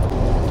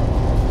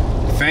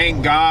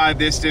 Thank God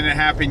this didn't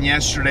happen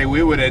yesterday.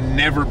 We would have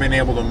never been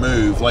able to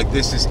move. Like,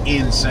 this is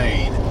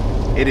insane.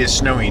 It is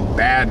snowing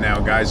bad now,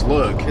 guys.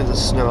 Look. Look at the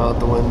snow out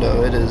the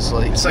window. It is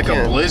like, it's like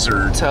a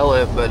blizzard. Tell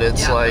it, but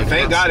it's like.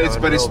 Thank God it's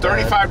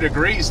 35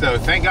 degrees though.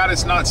 Thank God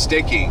it's not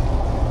sticking.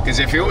 Because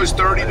if it was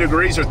 30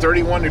 degrees or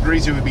 31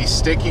 degrees, it would be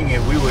sticking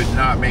and we would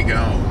not make it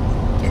home.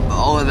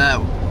 All of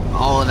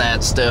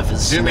that stuff is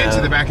Zoom snow.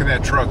 into the back of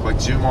that truck, like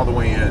zoom all the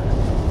way in.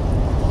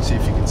 See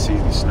if you can see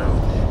the snow.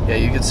 Yeah,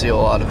 you can see a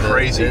lot of it.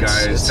 Crazy,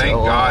 guys. Thank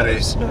God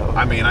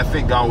I mean, I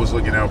think God was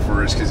looking out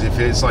for us, because if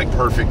it's like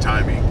perfect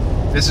timing.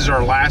 This is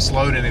our last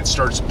load and it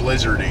starts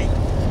blizzarding.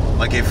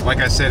 Like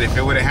I said, if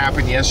it would have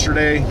happened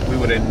yesterday, we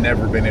would have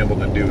never been able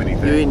to do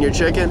anything. You eating your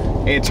chicken?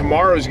 And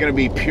tomorrow is gonna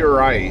be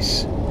pure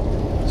ice.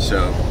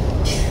 So,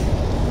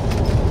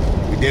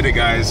 we did it,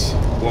 guys.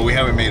 Well, we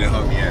haven't made it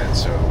home yet,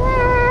 so.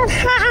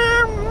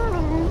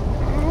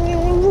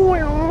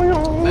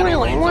 That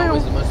lane's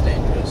always the most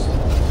dangerous.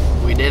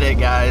 We did it,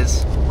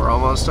 guys. We're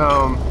almost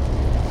home.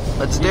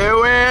 Let's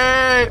do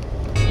it!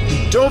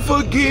 Don't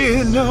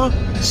forget now,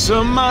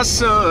 my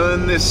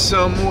son, there's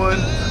someone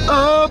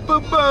up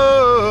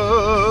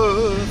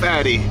above.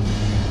 Addie.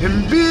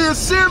 And be a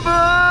simple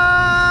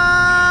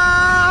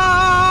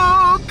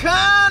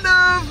kind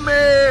of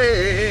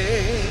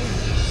man.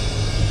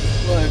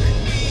 Like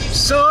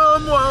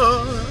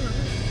someone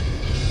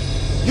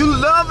you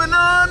love and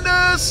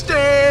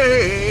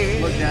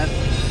understand. Look, Dad.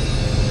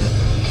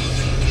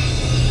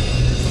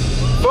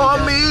 For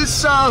me,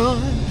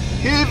 son,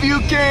 if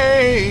you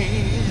can.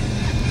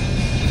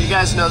 If you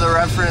guys know the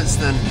reference,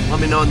 then let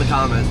me know in the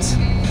comments.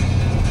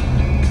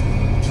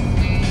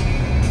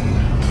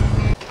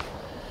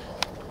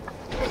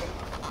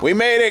 We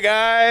made it,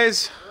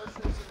 guys.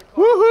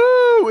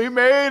 Woohoo! We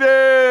made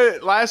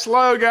it. Last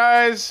load,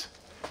 guys.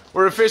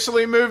 We're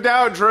officially moved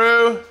out,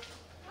 Drew.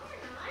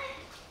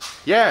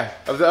 Yeah,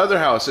 of the other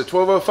house at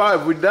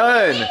 1205. We're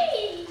done.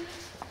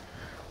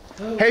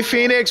 Hey,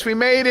 Phoenix, we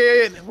made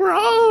it. We're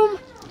home.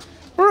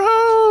 We're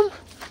home.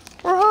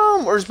 We're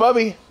home. Where's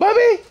Bubby?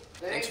 Bubby?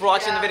 Thanks for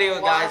watching the video,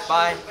 guys.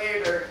 Bye.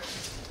 Later.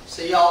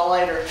 See y'all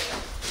later.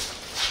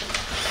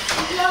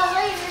 See y'all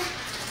later.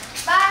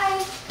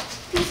 Bye.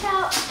 Peace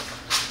out.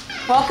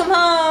 Welcome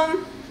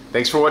home.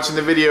 Thanks for watching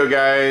the video,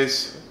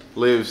 guys.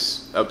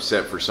 Liv's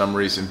upset for some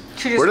reason.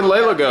 Where did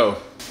Layla go?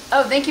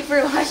 Oh, thank you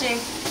for watching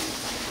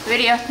the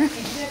video.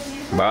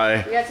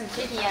 Bye. We got some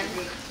chicken yams.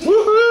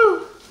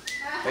 Woohoo!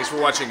 Thanks for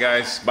watching,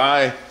 guys.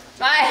 Bye.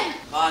 Bye.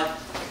 Bye.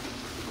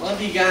 Love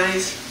you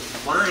guys.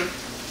 Bye.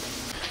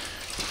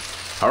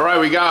 All right,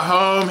 we got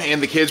home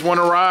and the kids want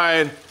to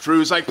ride.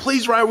 Drew's like,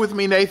 please ride with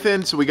me,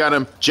 Nathan. So we got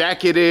them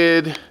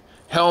jacketed,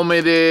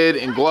 helmeted,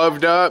 and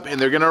gloved up, and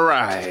they're gonna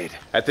ride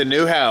at the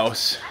new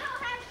house.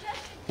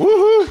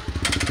 Woohoo!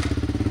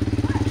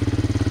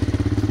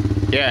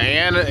 Yeah,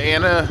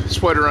 and a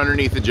sweater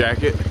underneath the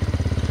jacket.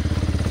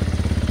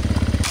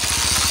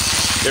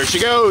 There she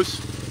goes.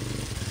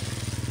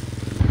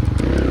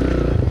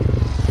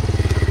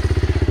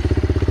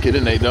 Get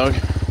in, Nate, dog.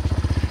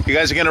 You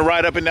guys are gonna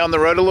ride up and down the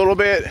road a little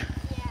bit? Yeah.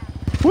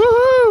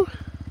 Woohoo!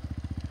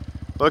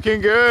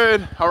 Looking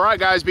good. All right,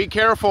 guys, be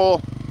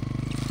careful.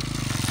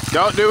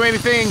 Don't do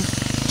anything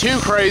too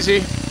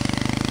crazy.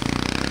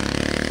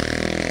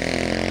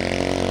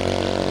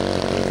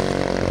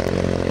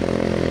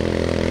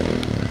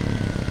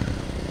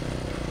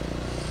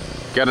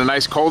 Got a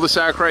nice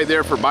cul-de-sac right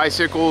there for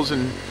bicycles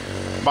and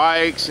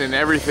bikes and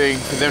everything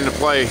for them to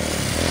play.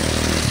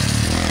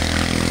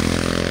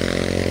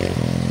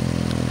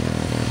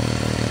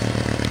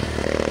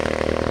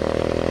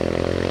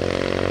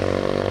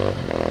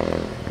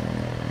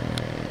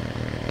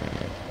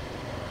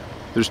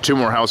 There's 2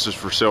 more houses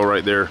for sale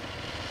right there.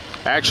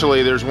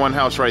 Actually, there's one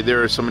house right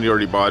there. Somebody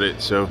already bought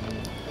it, so.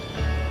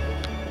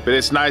 But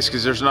it's nice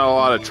because there's not a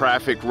lot of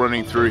traffic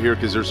running through here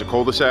because there's a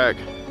cul-de-sac.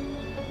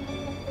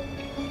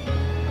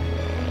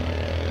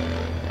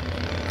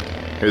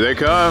 Here they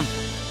come.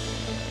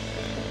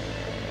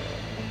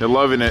 They're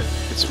loving it.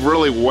 It's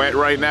really wet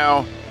right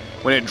now.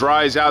 When it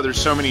dries out,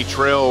 there's so many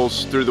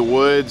trails through the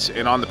woods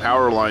and on the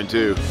power line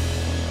too.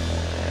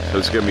 So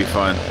it's gonna be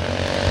fun.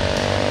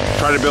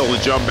 Try to be able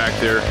to jump back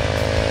there.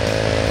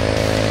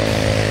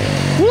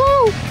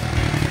 Woo!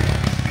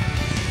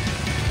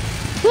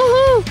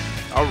 Woohoo!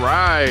 All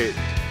right.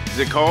 Is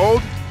it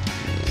cold?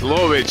 It's a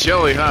little bit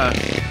chilly, huh?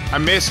 I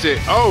missed it.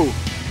 Oh,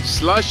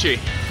 slushy.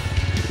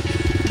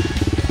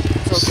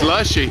 Okay.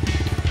 Slushy.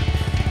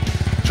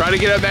 Try to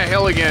get up that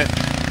hill again. It's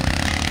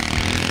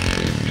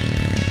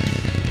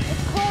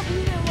cold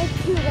even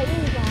with 2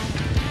 ladies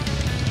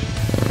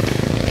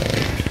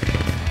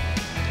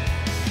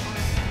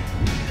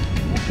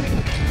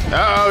on.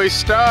 Uh-oh, he's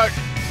stuck.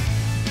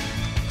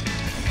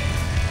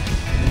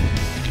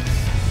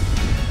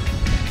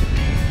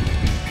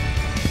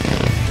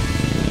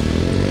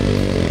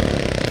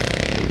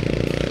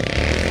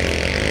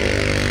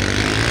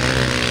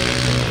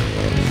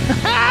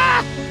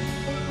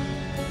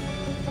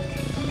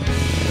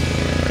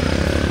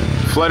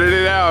 Flooded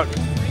it out.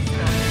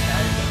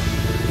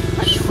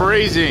 It's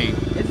freezing.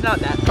 It's not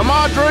that. Come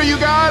on, Drew, you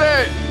got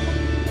it.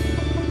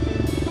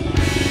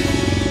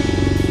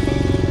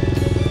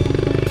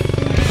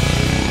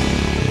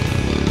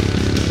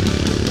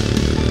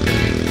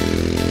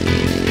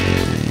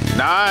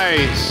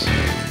 Nice.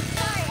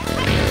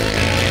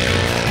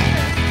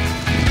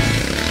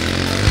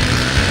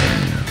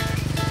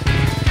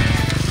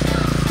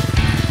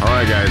 All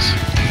right, guys.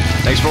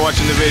 Thanks for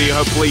watching the video.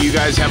 Hopefully you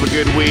guys have a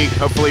good week.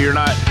 Hopefully you're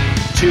not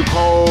too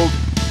cold.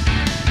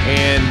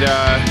 And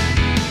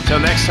until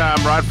next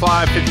time, ride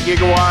fly 50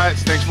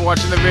 gigawatts. Thanks for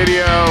watching the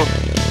video.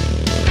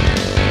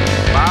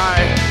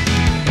 Bye.